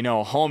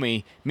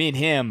 Homie, me and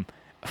him,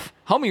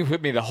 homie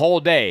with me the whole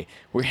day.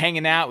 We're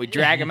hanging out, we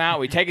drag him out,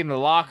 we take him to the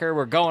locker,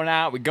 we're going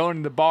out, we go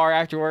into the bar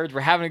afterwards,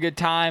 we're having a good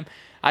time.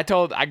 I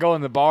go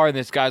in the bar, and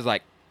this guy's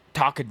like,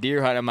 talking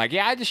deer hunt. I'm like,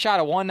 yeah, I just shot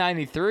a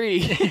 193.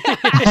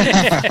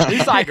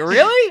 He's like,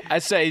 really?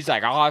 He's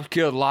like, oh, I've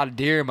killed a lot of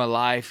deer in my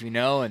life,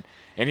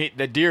 and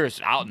the deer is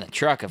out in the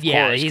truck, of course.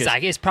 Yeah, he's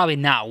like, it's probably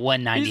not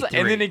 193. Like,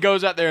 and then he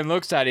goes out there and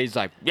looks at it. He's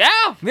like,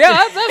 that's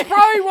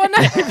probably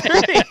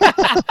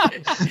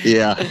 193.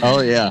 Yeah.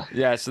 Oh yeah.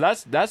 Yeah. So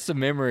that's the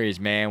memories,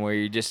 man, where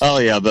you just. Oh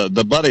yeah,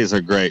 the buddies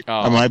are great.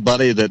 Oh. My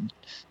buddy that,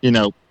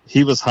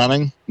 he was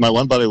hunting. My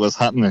one buddy was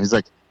hunting, and he's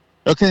like,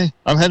 okay,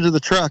 I'm headed to the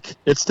truck.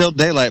 It's still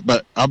daylight,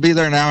 but I'll be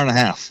there an hour and a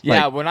half.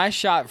 Yeah. When I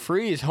shot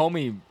Freeze,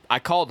 homie, I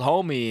called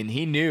homie, and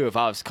he knew if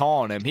I was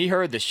calling him. He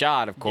heard the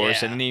shot, of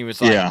course, and then he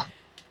was like,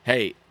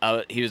 hey,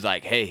 he was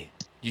like, hey,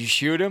 you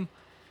shoot him?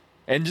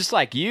 And just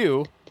like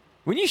you,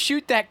 when you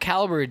shoot that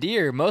caliber of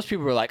deer, most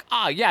people are like,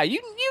 oh, yeah, you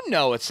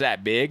know it's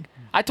that big.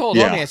 I told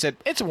homie, I said,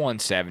 it's a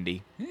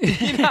 170.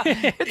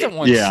 It's a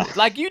 170. Yeah.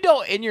 Like, you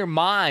don't, in your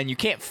mind, you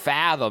can't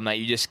fathom that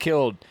you just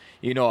killed,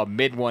 a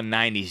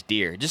mid-190s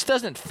deer. It just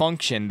doesn't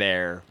function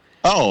there.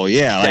 Oh,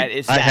 yeah. That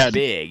it's that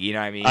big, you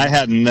know what I mean? I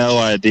had no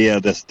idea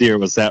this deer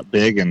was that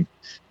big, and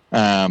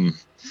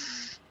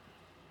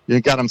you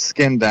got him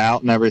skinned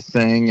out and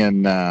everything,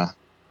 and I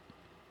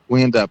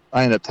ended up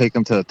taking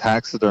him to the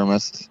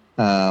taxidermist,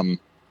 and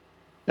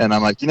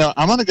I'm like,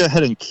 I'm gonna go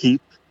ahead and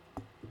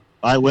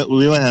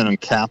we went ahead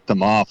and capped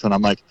him off, and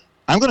I'm like,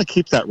 I'm gonna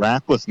keep that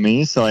rack with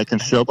me so I can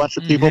show a bunch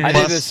of people. I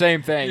did the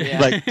same thing.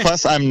 Yeah.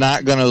 Plus I'm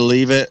not gonna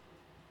leave it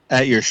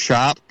at your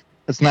shop.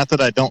 It's not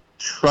that I don't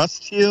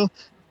trust you.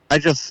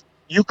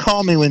 You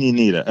call me when you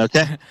need it,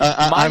 okay?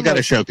 I've got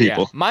to show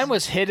people. Yeah. Mine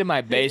was hid in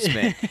my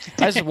basement.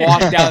 I just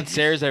walk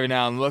downstairs every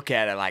now and look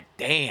at it like,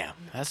 damn.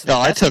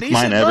 I took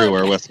mine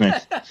everywhere with me.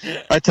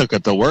 I took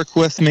it to work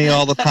with me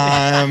all the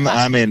time.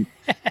 I mean,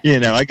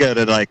 I go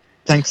to like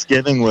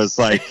Thanksgiving was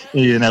like,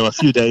 a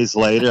few days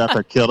later after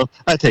I killed him.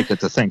 I take it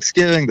to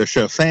Thanksgiving to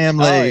show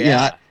family. Oh,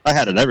 yeah. I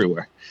had it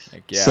everywhere.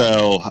 Yeah.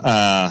 So,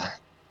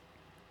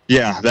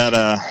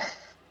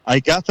 I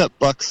got that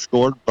buck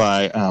scored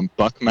by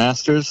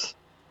Buckmasters.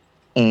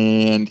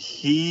 And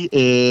he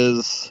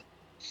is,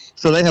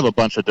 so they have a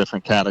bunch of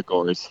different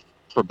categories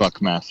for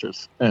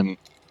Buckmasters. And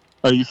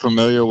are you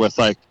familiar with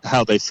like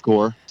how they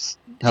score?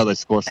 how they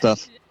score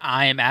stuff?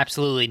 I am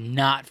absolutely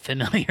not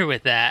familiar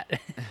with that.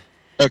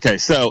 Okay,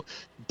 so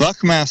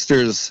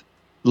Buckmasters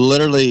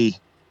literally,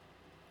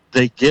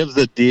 they give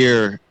the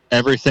deer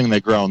everything they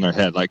grow on their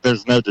head. Like,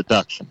 there's no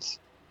deductions.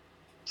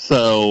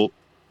 So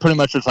pretty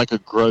much it's like a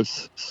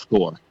gross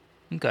score.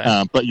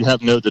 Okay. But you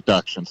have no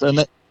deductions.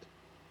 And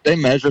they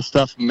measure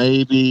stuff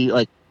maybe,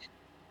 like,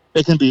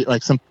 it can be,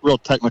 like, some real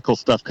technical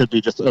stuff could be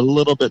just a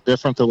little bit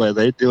different the way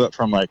they do it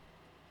from, like,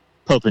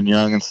 Pope and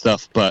Young and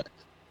stuff. But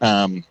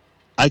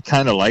I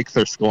kind of like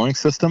their scoring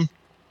system.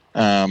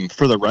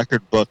 For the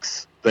record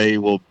books, they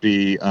will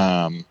be,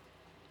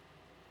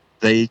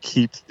 they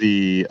keep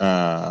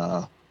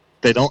the,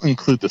 they don't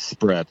include the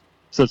spread.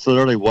 So it's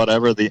literally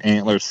whatever the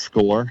antlers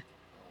score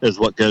is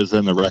what goes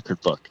in the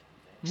record book.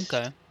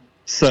 Okay.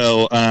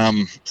 So,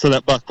 so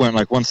that buck went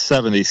like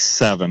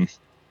 177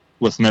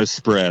 with no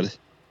spread,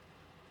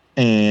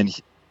 and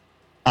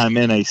I'm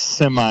in a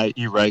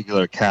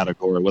semi-irregular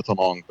category with a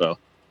longbow.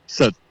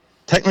 So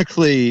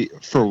technically,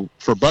 for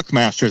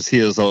Buckmasters, he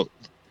is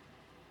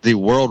the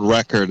world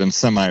record in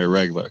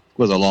semi-irregular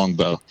with a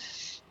longbow,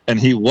 and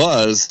he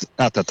was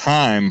at the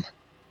time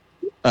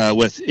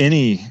with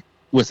any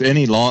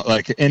long,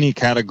 like any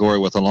category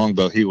with a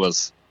longbow, he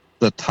was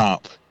the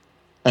top.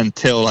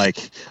 Until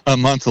like a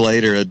month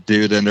later, a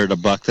dude entered a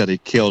buck that he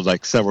killed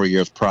like several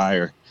years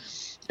prior,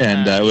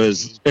 and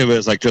it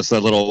was like just a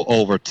little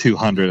over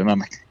 200. And I'm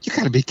like, you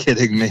gotta be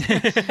kidding me!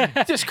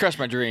 Just crushed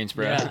my dreams,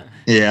 bro.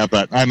 Yeah,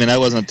 but I mean,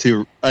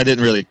 I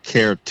didn't really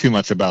care too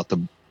much about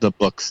the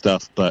book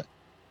stuff, but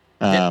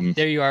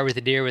there you are with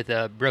a deer with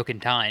a broken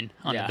tine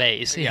on the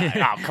base.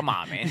 Yeah. Oh, come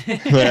on, man.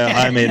 well,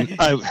 I mean,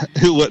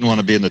 who wouldn't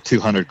want to be in the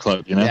 200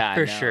 club, you know? Yeah,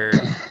 For sure.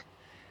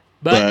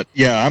 But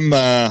yeah, I'm.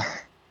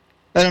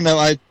 I don't know.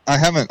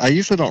 I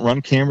usually don't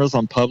run cameras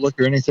on public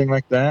or anything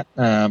like that.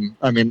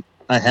 I mean,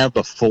 I have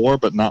before,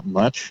 but not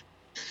much.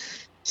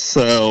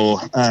 So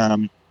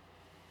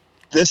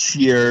this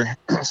year,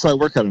 so I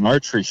work at an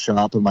archery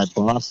shop, and my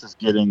boss is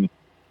getting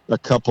a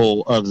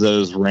couple of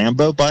those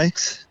Rambo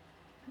bikes.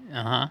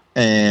 Uh-huh.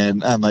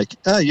 And I'm like,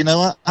 oh, you know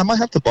what? I might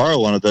have to borrow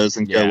one of those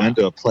and go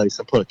into a place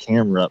and put a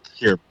camera up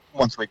here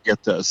once we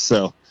get those.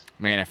 So,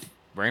 man, if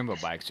Rainbow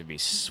bikes would be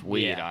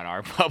sweet on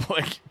our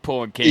public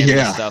pulling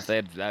camera and stuff.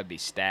 That'd be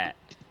stat.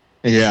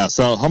 Yeah,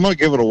 so I'm gonna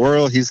give it a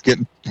whirl. He's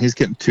getting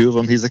 2 of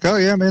them. He's like, oh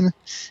yeah, man.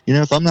 You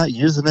know, if I'm not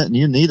using it and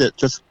you need it,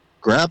 just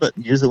grab it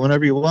and use it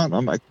whenever you want.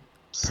 I'm like,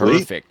 sweet.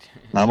 Perfect.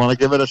 I'm gonna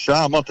give it a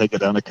shot. I'm gonna take it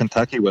down to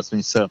Kentucky with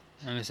me. So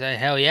I'm gonna say,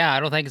 hell yeah. I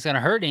don't think it's gonna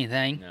hurt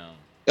anything. No.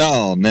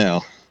 Oh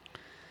no.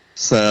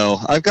 So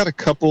I've got a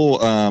couple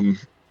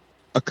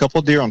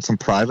deer on some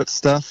private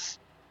stuff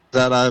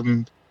that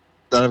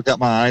I've got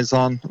my eyes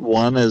on.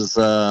 One is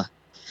the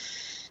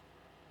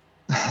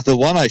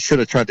one I should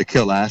have tried to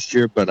kill last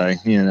year, but I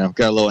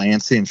got a little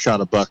antsy and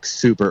shot a buck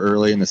super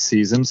early in the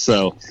season,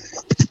 so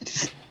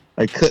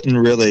I couldn't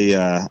really.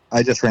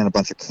 I just ran a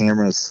bunch of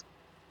cameras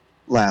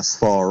last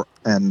fall,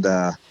 and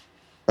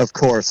of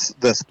course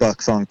this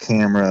buck's on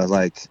camera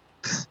like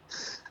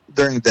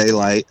during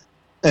daylight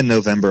in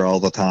November all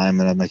the time,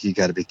 and I'm like, you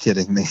got to be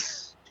kidding me.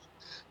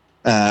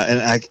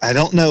 And I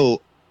don't know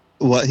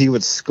what he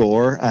would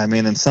score. I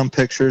mean, in some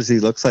pictures he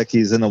looks like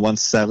he's in the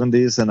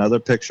 170s, and other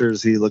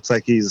pictures he looks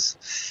like he's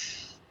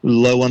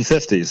low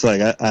 150s.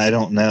 Like I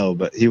don't know,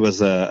 but he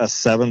was a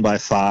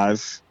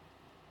 7x5,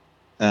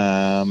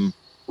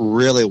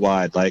 really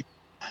wide. Like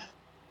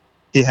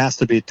he has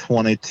to be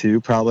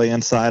 22 probably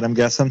inside, I'm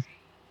guessing.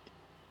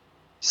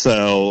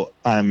 So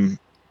I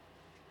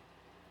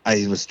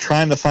was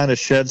trying to find his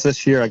sheds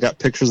this year. I got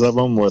pictures of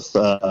them with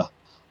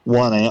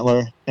one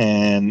antler,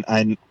 and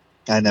I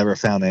never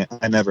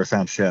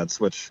found sheds,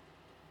 which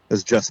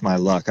is just my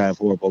luck. I have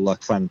horrible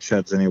luck finding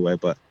sheds anyway,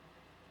 but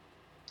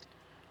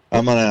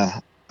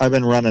I've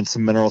been running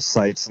some mineral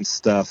sites and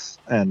stuff,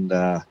 and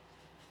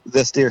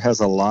this deer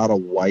has a lot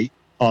of white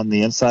on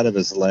the inside of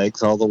his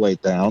legs all the way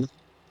down,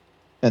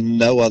 and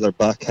no other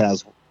buck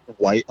has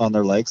white on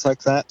their legs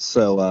like that.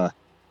 So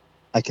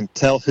I can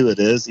tell who it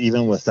is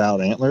even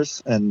without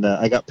antlers, and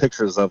I got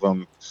pictures of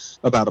him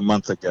about a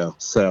month ago.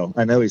 So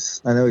I know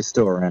he's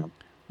still around.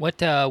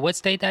 What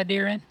state that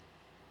deer in?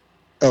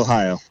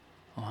 Ohio.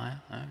 Ohio.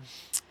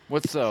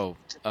 What's the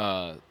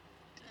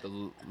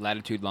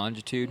latitude,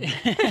 longitude? No,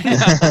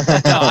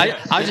 I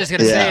was just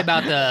gonna say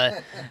about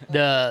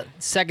the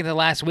second to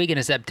last weekend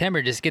of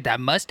September. Just get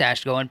that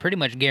mustache going. Pretty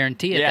much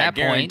guaranteed at that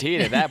point.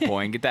 Guaranteed at that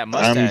point. Get that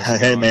mustache.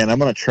 Hey man, I'm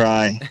gonna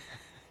try.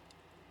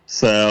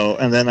 So,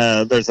 and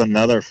then there's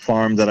another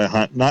farm that I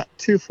hunt not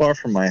too far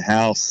from my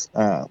house.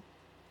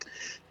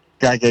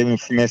 Guy gave me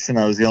permission.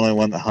 I was the only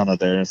one that hunted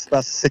there. It's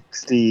about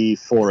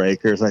 64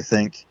 acres, I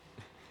think.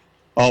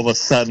 All of a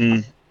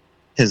sudden,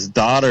 his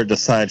daughter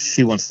decides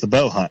she wants to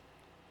bow hunt,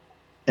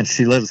 and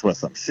she lives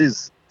with him.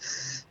 She's,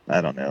 I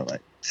don't know,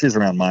 like she's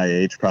around my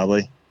age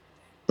probably,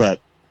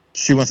 but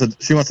she wants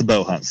to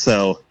bow hunt.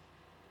 So,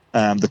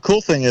 the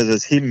cool thing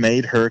is he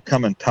made her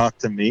come and talk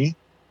to me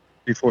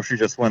before she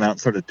just went out and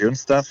started doing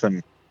stuff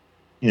and,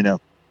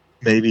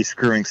 maybe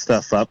screwing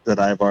stuff up that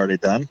I've already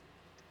done.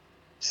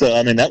 So,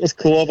 I mean, that was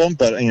cool of them,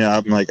 but,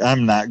 I'm like,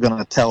 I'm not going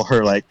to tell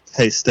her, like,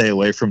 hey, stay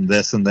away from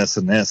this and this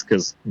and this,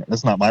 because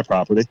it's not my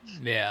property.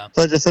 Yeah.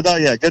 So I just said, oh,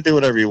 yeah, go do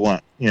whatever you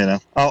want,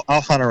 I'll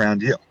hunt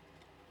around you.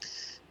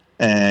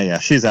 And, yeah,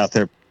 she's out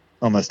there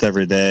almost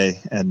every day,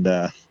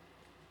 and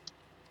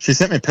she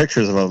sent me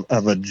pictures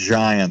of a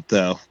giant,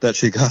 though, that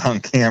she got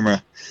on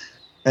camera,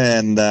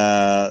 and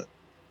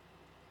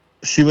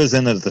she was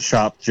in at the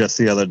shop just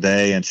the other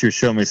day, and she was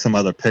showing me some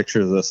other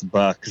pictures of this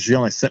buck, because she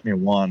only sent me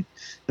one.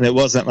 And it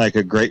wasn't like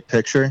a great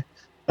picture.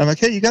 I'm like,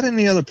 hey, you got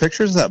any other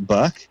pictures of that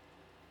buck?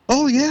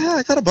 Oh, yeah,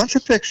 I got a bunch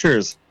of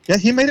pictures. Yeah,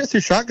 he made it through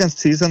shotgun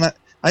season.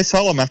 I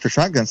saw him after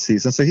shotgun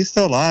season, so he's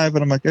still alive.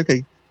 And I'm like,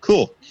 okay,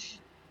 cool.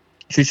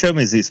 She showed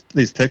me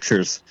these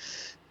pictures.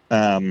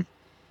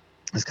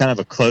 It's kind of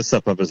a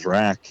close-up of his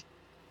rack.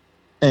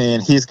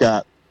 And he's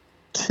got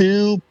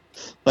 2,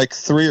 like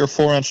 3 or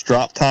 4 inch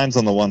drop tines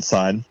on the one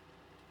side,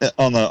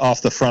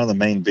 off the front of the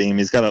main beam.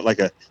 He's got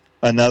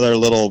another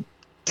little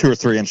 2 or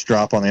 3 inch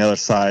drop on the other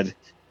side.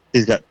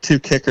 He's got 2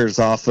 kickers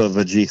off of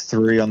a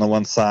G3 on the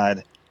one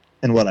side.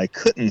 And what I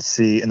couldn't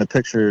see in the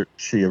picture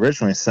she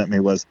originally sent me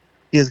was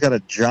he has got a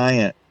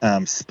giant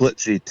split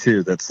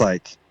G2 that's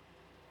like,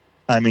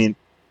 I mean,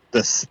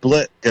 the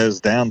split goes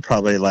down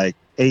probably like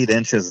 8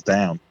 inches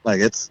down. Like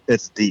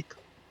it's deep.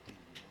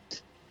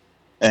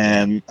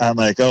 And I'm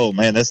like, oh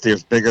man, this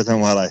deer's bigger than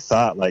what I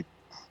thought. Like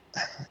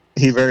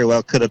he very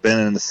well could have been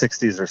in the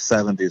 60s or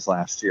 70s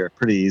last year.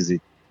 Pretty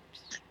easy.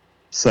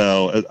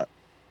 So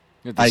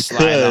I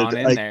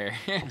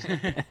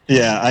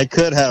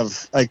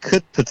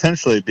could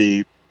potentially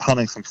be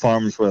hunting some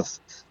farms with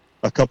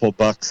a couple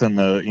bucks in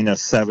the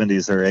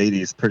 70s or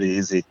 80s pretty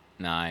easy.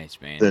 Nice,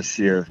 man. This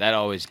year. That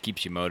always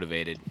keeps you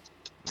motivated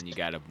when you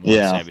got a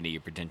 170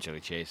 you're potentially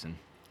chasing.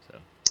 So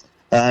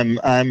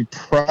I'm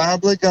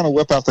probably gonna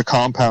whip out the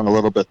compound a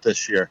little bit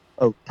this year.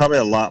 Oh, probably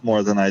a lot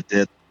more than I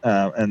did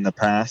in the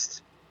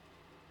past.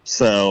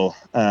 So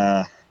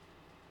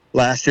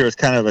last year was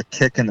kind of a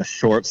kick in the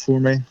shorts for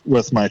me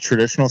with my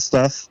traditional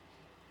stuff.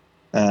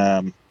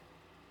 I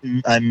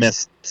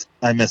missed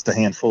a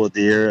handful of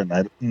deer, and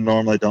I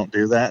normally don't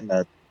do that.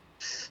 And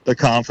the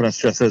confidence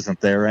just isn't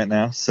there right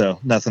now,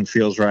 so nothing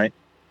feels right.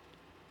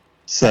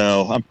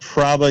 So I'm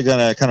probably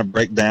gonna kind of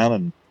break down.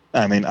 And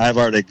I mean, I've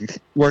already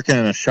working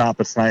in a shop.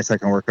 It's nice. I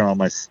can work on all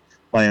my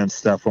own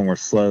stuff when we're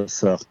slow.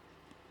 So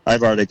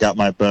I've already got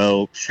my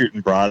bow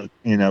shooting broad,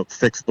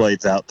 fixed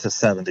blades out to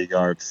 70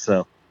 yards.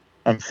 So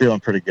I'm feeling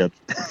pretty good.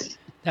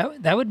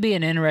 That would be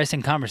an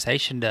interesting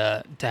conversation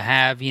to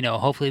have.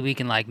 Hopefully we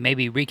can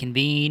maybe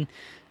reconvene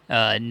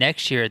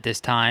next year at this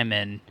time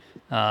and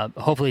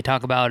hopefully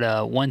talk about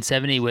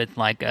 170 with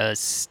a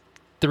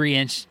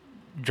 3-inch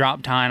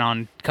drop tine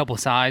on a couple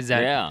sides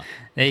that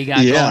you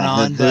got going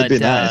on. That'd be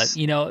nice.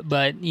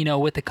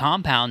 With the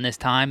compound this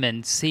time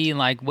and see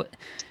what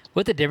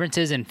the difference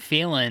is in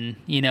feeling,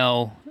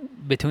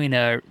 between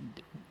a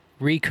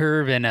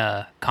recurve and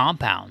a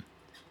compound.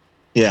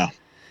 Yeah.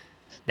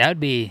 That'd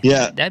be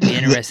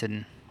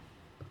interesting.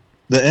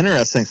 The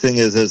interesting thing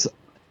is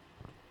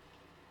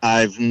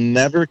I've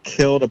never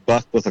killed a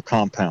buck with a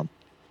compound.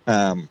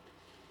 I've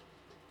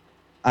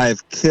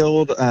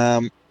killed.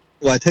 I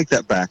take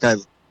that back.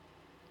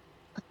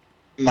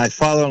 My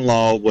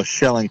father-in-law was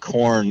shelling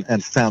corn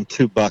and found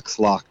 2 bucks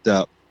locked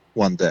up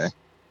one day,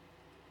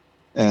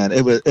 and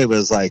it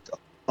was like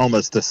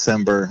almost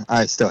December.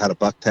 I still had a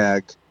buck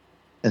tag,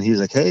 and he's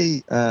like,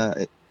 "Hey,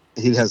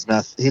 he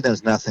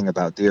knows nothing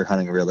about deer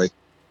hunting really."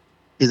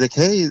 He's like,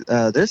 hey,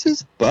 there's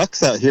these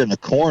bucks out here in the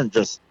corn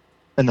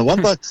and the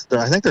one buck's,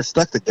 I think they're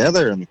stuck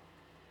together, and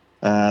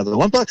the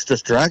one buck's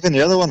just dragging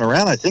the other one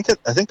around. I think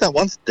that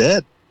one's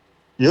dead.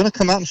 You want to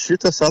come out and shoot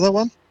this other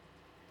one?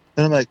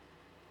 And I'm like,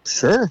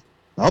 sure,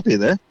 I'll be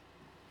there.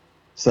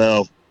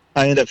 So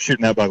I end up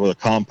shooting that buck with a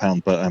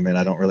compound, but I mean,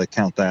 I don't really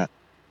count that.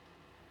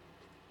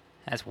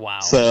 That's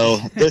wild. So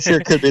this year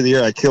could be the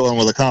year I kill him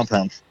with a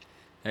compound.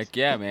 Heck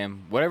yeah,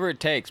 man. Whatever it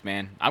takes,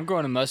 man. I'm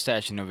growing a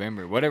mustache in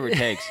November. Whatever it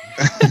takes.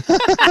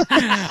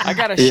 I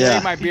got to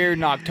shave my beard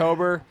in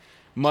October,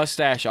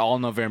 mustache all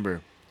November.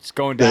 It's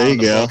going down in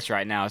the books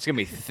right now. It's going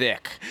to be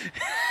thick.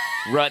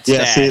 Rut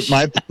stash. Yeah, see,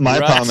 my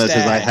problem is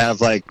I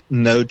have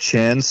no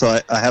chin, so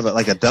I have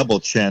a double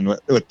chin,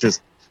 which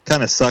just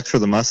kind of sucks for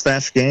the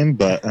mustache game,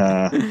 but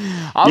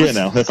if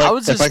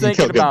I can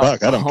kill a good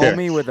buck, I don't care.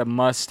 Homie with a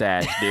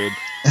mustache, dude.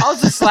 I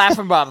was just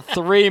laughing about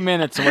 3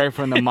 minutes away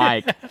from the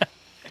mic.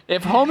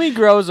 If homie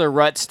grows a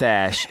rut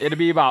stash, it'll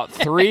be about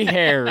 3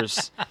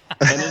 hairs,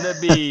 and it'll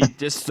be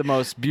just the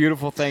most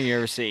beautiful thing you've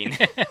ever seen.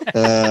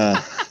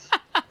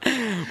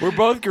 We're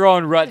both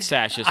growing rut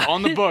stashes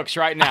on the books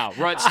right now.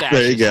 Rut stashes.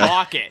 There you go.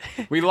 Lock it.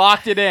 We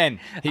locked it in.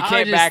 He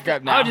can't back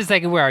up now. I was just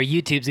thinking where our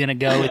YouTube's going to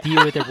go with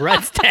you with a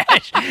rut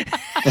stash.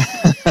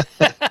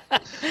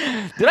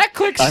 Did I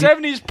click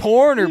 70s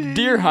porn or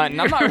deer hunting?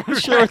 I'm not really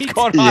sure what's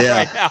going on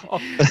right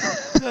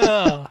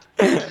now.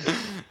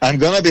 I'm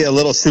going to be a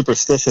little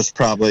superstitious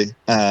probably.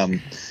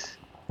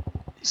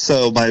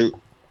 So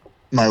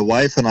my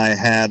wife and I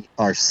had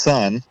our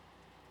son,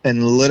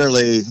 and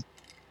literally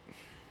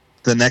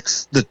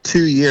the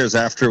 2 years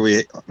after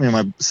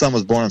my son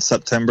was born in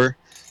September,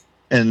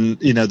 and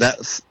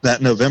that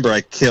November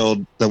I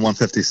killed the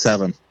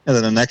 157, and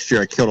then the next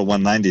year I killed a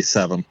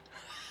 197.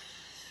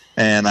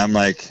 And I'm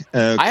like,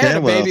 okay, I had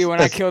a baby when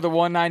I killed a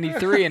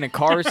 193 in a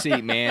car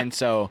seat, man.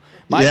 So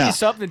might be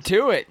something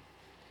to it.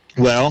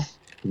 Well,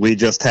 we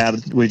just had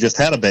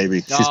a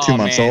baby. She's 2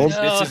 months old.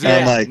 This is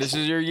and it. This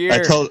is your year.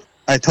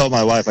 I told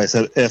my wife, I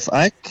said, if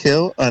I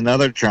kill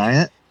another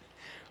giant,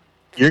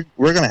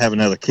 we're gonna have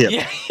another kid.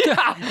 Yeah.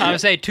 I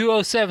would say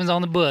 207's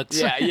on the books.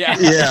 Yeah.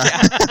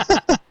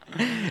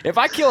 If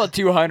I kill a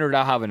 200,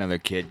 I'll have another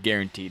kid.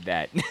 Guaranteed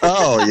that.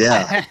 Oh,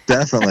 yeah,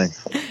 definitely.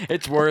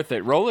 It's worth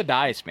it. Roll the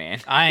dice,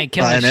 man. I ain't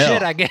killing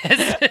shit, I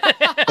guess.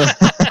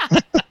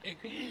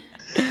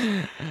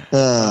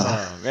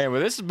 Man,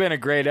 well, this has been a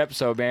great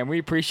episode, man. We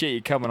appreciate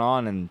you coming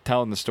on and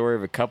telling the story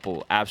of a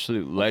couple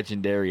absolute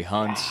legendary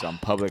hunts on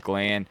public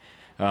land.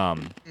 I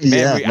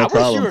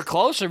wish you were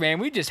closer, man.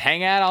 We just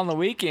hang out on the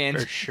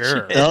weekends. For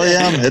sure. Oh,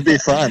 yeah, it'd be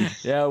fun.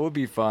 Yeah, it would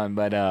be fun,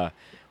 but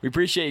we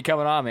appreciate you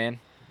coming on, man.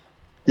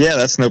 Yeah,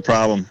 that's no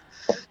problem.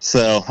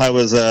 So I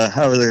was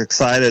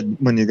excited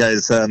when you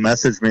guys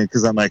messaged me,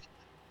 because I'm like,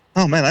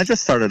 oh man, I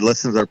just started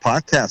listening to their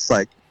podcast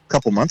like a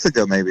couple months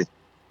ago, maybe.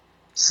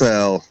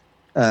 So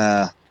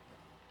I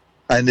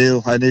knew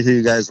who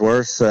you guys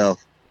were. So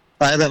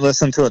I haven't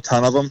listened to a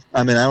ton of them.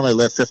 I mean, I only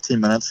live 15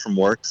 minutes from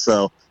work,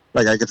 so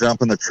like I could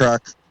jump in the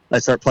truck, I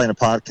start playing a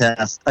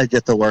podcast, I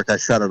get to work, I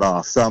shut it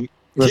off. So I'm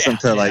listening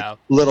to like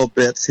little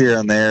bits here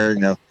and there.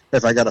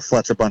 If I got to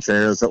fletch a bunch of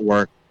arrows at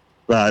work,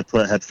 I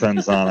put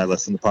headphones on, I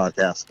listen to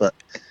podcasts. But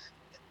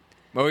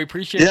well, we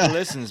appreciate the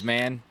listens,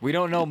 man. We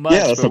don't know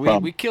much,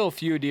 but we kill a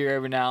few deer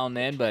every now and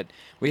then, but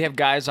we have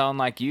guys on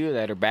like you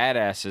that are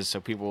badasses, so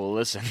people will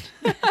listen.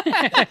 They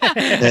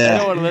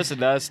don't want to listen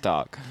to us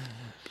talk.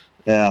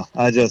 Yeah,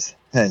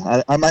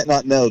 I might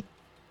not know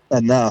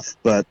enough,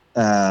 but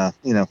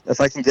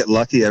if I can get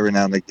lucky every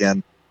now and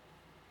again,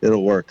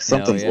 it'll work.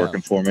 Something's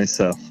working for me,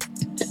 so.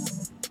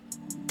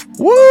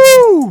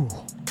 Woo!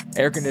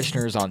 Air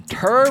conditioner is on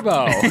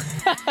turbo.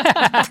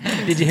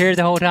 Did you hear it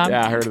the whole time?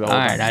 Yeah, I heard it the whole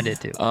time. All right, I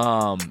did too.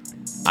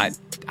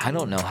 I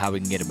don't know how we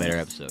can get a better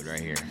episode right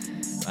here.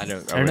 I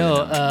don't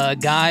know. A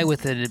guy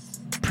with a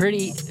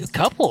pretty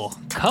couple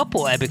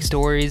epic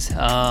stories.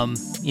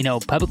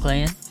 Public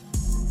land.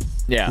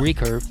 Yeah.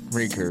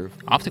 Recurve.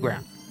 Off the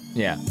ground.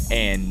 Yeah,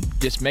 and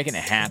just making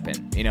it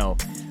happen.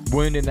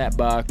 Wounding that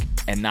buck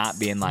and not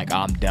being like,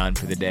 I'm done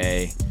for the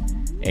day.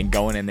 And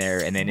going in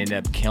there and then end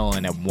up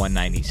killing a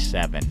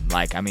 197.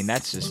 Like, I mean,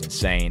 that's just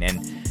insane.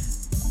 And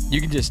you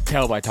can just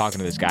tell by talking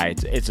to this guy,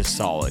 it's a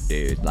solid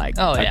dude. Like,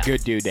 a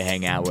good dude to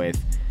hang out with.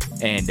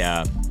 And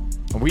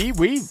we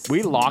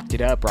locked it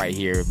up right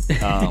here.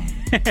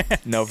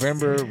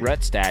 November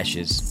rut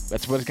stashes.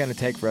 That's what it's going to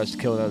take for us to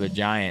kill another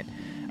giant.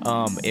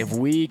 If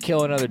we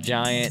kill another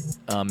giant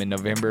in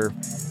November,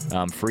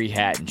 free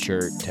hat and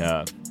shirt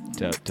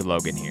to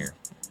Logan here.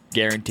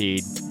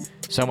 Guaranteed.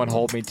 Someone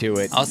hold me to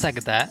it. I'll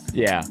second that.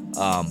 Yeah.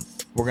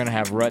 We're going to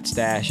have rut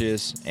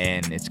stashes,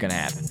 and it's going to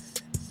happen.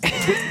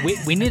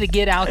 we need to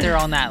get out there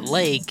on that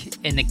lake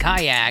in the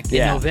kayak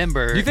in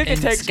November. You think it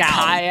takes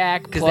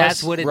kayak plus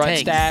that's what it rut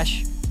takes.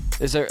 Stash?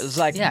 It's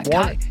like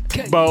one,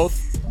 both.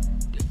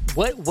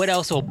 What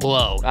else will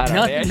blow?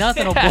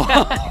 Nothing will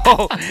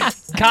blow.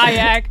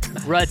 Kayak,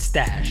 rut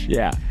stash.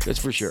 Yeah, that's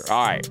for sure.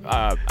 All right.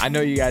 I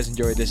know you guys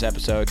enjoyed this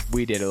episode.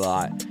 We did a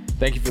lot.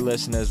 Thank you for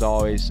listening as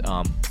always.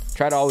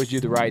 Try to always do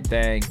the right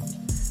thing.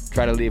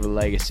 Try to leave a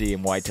legacy,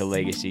 and Whitetail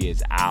Legacy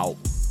is out.